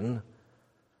destruction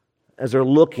as they're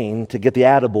looking to get the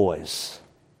attaboys.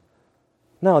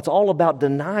 No, it's all about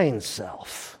denying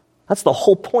self. That's the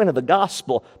whole point of the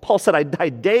gospel. Paul said, I die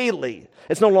daily.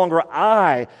 It's no longer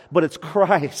I, but it's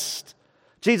Christ.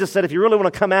 Jesus said, if you really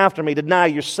want to come after me, deny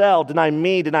yourself, deny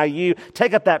me, deny you.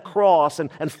 Take up that cross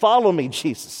and follow me,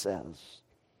 Jesus says.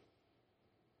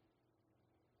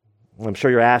 I'm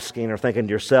sure you're asking or thinking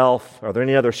to yourself, are there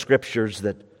any other scriptures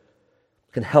that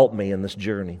can help me in this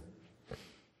journey?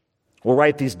 Well,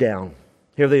 write these down.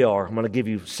 Here they are. I'm going to give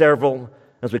you several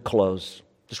as we close.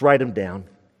 Just write them down.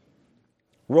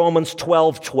 Romans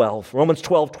 12:12. Romans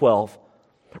 12:12.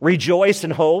 Rejoice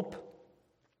in hope.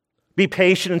 Be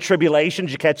patient in tribulation.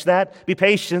 Did you catch that? Be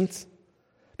patient.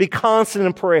 Be constant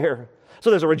in prayer. So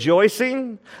there's a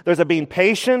rejoicing, there's a being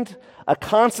patient, a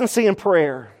constancy in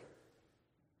prayer.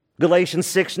 Galatians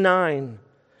 6:9.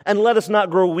 And let us not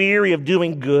grow weary of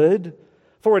doing good,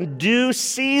 for in due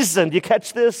season, do you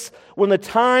catch this? When the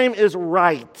time is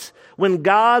right, when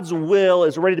God's will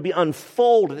is ready to be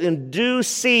unfolded, in due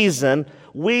season,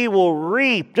 we will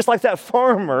reap, just like that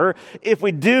farmer, if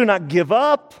we do not give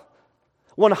up.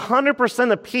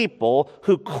 100% of people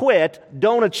who quit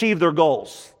don't achieve their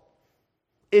goals.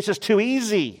 It's just too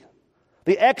easy.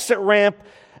 The exit ramp,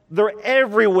 they're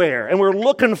everywhere, and we're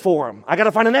looking for them. I got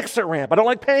to find an exit ramp. I don't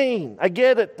like pain. I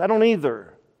get it. I don't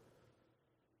either.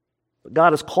 But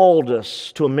God has called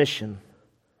us to a mission.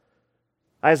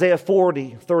 Isaiah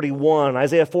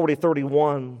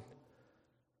 40:31.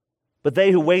 But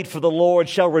they who wait for the Lord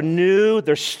shall renew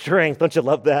their strength. Don't you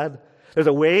love that? There's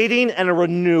a waiting and a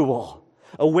renewal.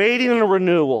 A waiting and a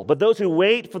renewal. But those who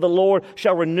wait for the Lord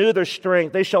shall renew their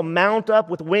strength. They shall mount up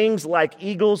with wings like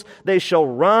eagles. They shall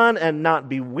run and not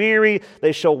be weary.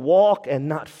 They shall walk and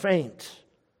not faint.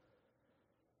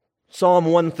 Psalm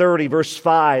 130, verse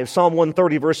 5. Psalm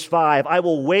 130, verse 5. I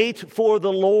will wait for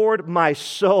the Lord, my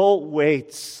soul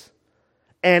waits.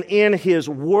 And in His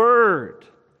word,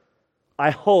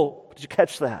 I hope. Did you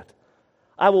catch that?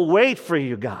 I will wait for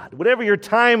you, God. Whatever your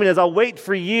timing is, I'll wait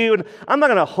for you. And I'm not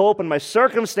going to hope in my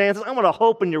circumstances. I'm going to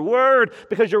hope in your word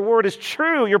because your word is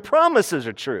true. Your promises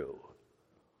are true.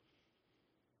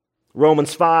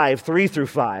 Romans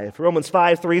 5:3-5. Romans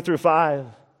 5:3-5.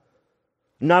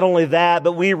 Not only that,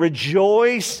 but we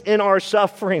rejoice in our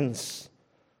sufferings.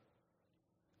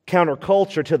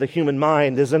 Counterculture to the human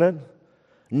mind, isn't it?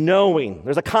 Knowing,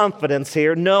 there's a confidence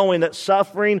here, knowing that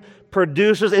suffering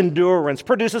produces endurance,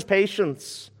 produces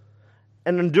patience.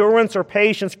 And endurance or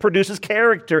patience produces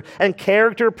character, and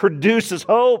character produces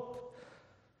hope.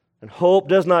 And hope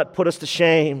does not put us to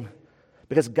shame,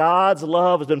 because God's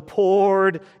love has been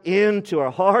poured into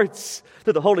our hearts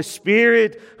through the Holy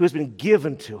Spirit who has been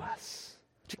given to us.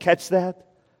 Did you catch that?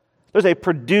 There's a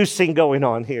producing going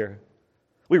on here.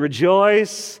 We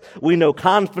rejoice. We know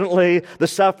confidently the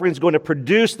suffering is going to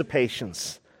produce the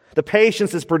patience. The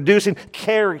patience is producing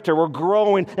character. We're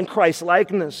growing in Christ's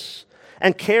likeness.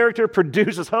 And character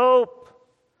produces hope.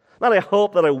 Not a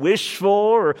hope that I wish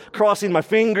for or crossing my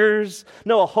fingers.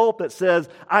 No, a hope that says,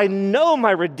 I know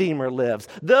my Redeemer lives.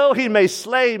 Though He may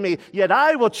slay me, yet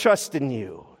I will trust in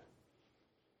you.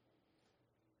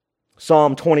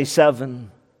 Psalm 27,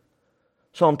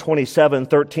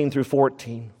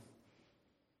 13-14.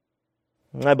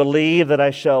 I believe that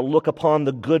I shall look upon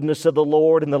the goodness of the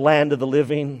Lord in the land of the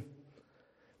living.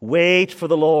 Wait for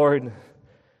the Lord.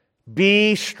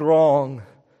 Be strong.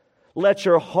 Let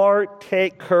your heart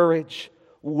take courage.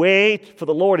 Wait for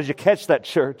the Lord. Did you catch that,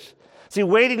 church? See,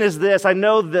 waiting is this. I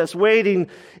know this. Waiting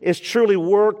is truly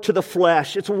work to the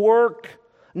flesh. It's work.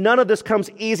 None of this comes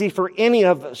easy for any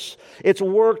of us. It's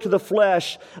work to the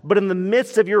flesh. But in the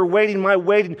midst of your waiting, my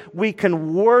waiting, we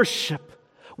can worship.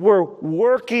 We're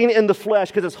working in the flesh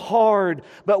because it's hard,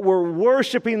 but we're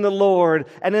worshiping the Lord,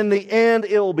 and in the end,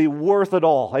 it will be worth it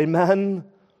all. Amen?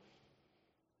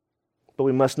 But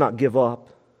we must not give up.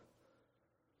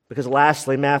 Because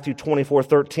lastly, Matthew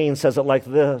 24:13 says it like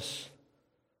this.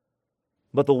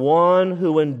 But the one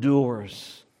who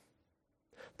endures,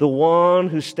 the one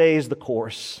who stays the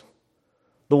course,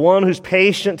 the one who's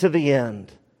patient to the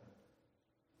end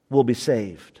will be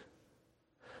saved.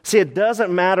 See, it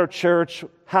doesn't matter, church,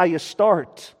 how you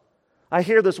start. I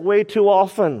hear this way too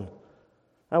often.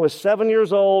 I was 7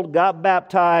 years old, got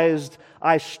baptized,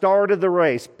 I started the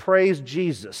race. Praise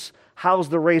Jesus. How's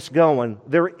the race going?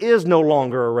 There is no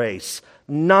longer a race.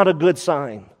 Not a good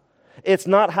sign. It's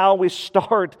not how we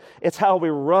start, it's how we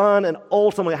run and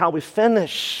ultimately how we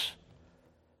finish.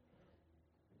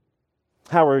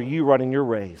 How are you running your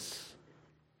race?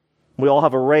 We all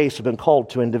have a race we've been called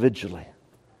to individually.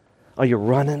 Are you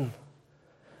running?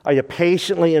 Are you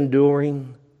patiently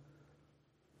enduring?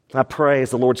 I pray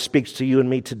as the Lord speaks to you and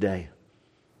me today,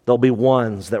 there'll be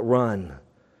ones that run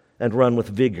and run with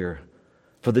vigor.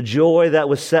 For the joy that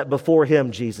was set before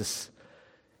Him, Jesus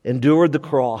endured the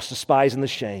cross, despising the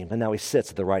shame, and now He sits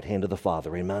at the right hand of the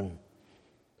Father. Amen.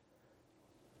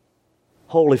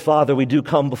 Holy Father, we do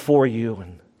come before You.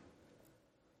 And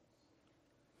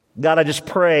God, I just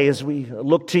pray as we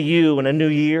look to You in a new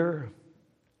year,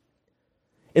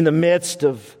 in the midst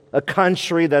of a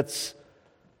country that's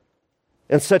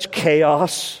in such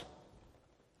chaos,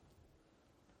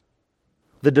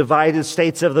 the divided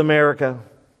states of America,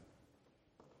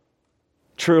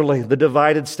 truly the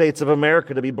divided states of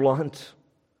America, to be blunt.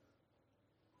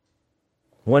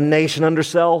 One nation under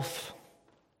self,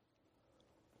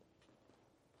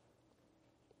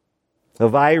 a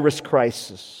virus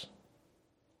crisis.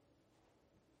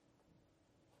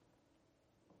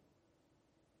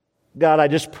 God, I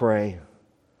just pray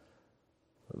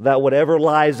that whatever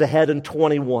lies ahead in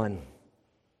 21,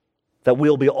 that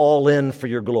we'll be all in for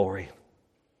your glory.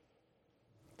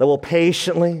 That we'll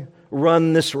patiently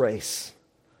run this race,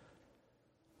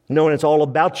 knowing it's all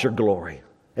about your glory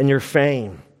and your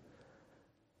fame.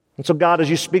 And so, God, as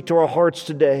you speak to our hearts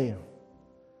today,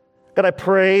 God, I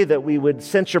pray that we would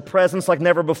sense your presence like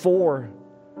never before.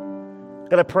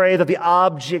 God, I pray that the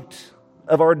object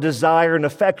of our desire and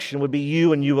affection would be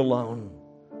you and you alone.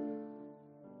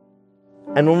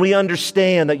 And when we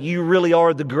understand that you really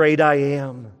are the great I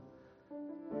am,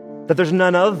 that there's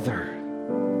none other,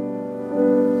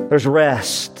 there's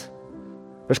rest,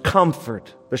 there's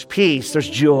comfort, there's peace, there's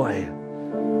joy.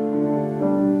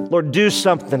 Lord, do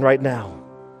something right now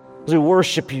as we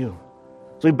worship you,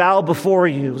 as we bow before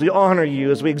you, as we honor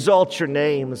you, as we exalt your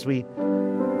name, as we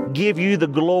give you the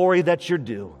glory that you're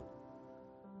due.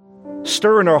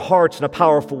 Stir in our hearts in a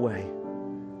powerful way.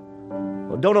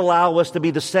 Don't allow us to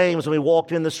be the same as when we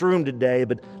walked in this room today,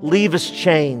 but leave us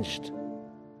changed.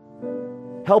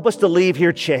 Help us to leave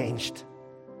here changed.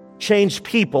 Changed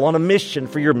people on a mission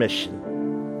for your mission.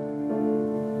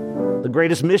 The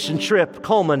greatest mission trip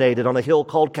culminated on a hill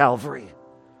called Calvary.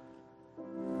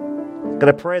 God,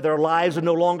 I pray that our lives would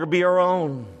no longer be our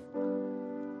own,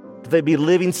 but they'd be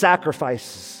living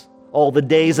sacrifices all the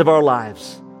days of our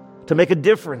lives to make a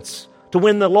difference, to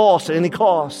win the loss at any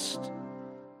cost.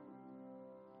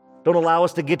 Don't allow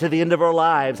us to get to the end of our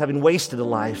lives having wasted a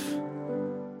life,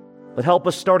 but help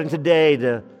us starting today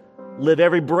to live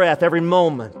every breath, every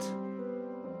moment,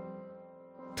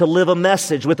 to live a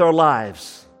message with our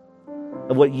lives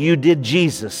of what you did,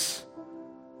 Jesus,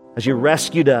 as you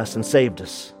rescued us and saved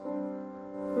us.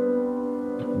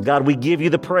 God, we give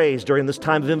you the praise during this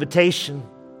time of invitation.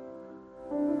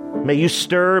 May you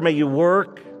stir, may you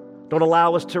work. Don't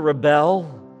allow us to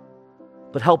rebel,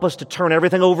 but help us to turn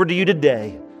everything over to you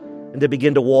today and to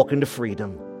begin to walk into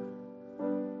freedom.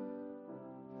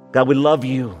 God, we love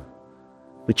you.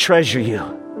 We treasure you.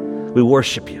 We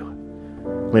worship you.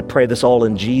 We pray this all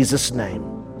in Jesus' name.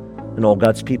 And all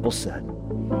God's people said,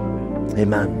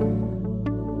 amen.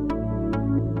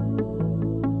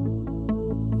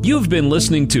 You've been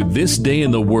listening to This Day in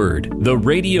the Word, the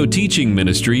radio teaching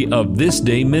ministry of This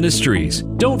Day Ministries.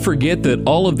 Don't forget that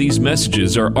all of these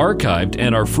messages are archived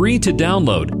and are free to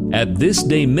download at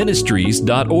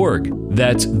thisdayministries.org.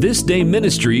 That's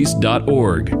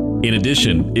thisdayministries.org. In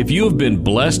addition, if you have been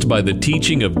blessed by the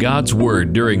teaching of God's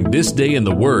Word during This Day in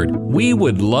the Word, we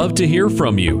would love to hear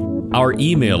from you. Our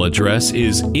email address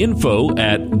is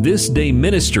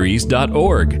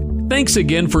info@thisdayministries.org. Thanks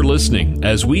again for listening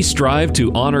as we strive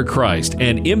to honor Christ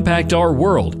and impact our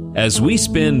world as we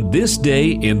spend this day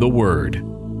in the Word.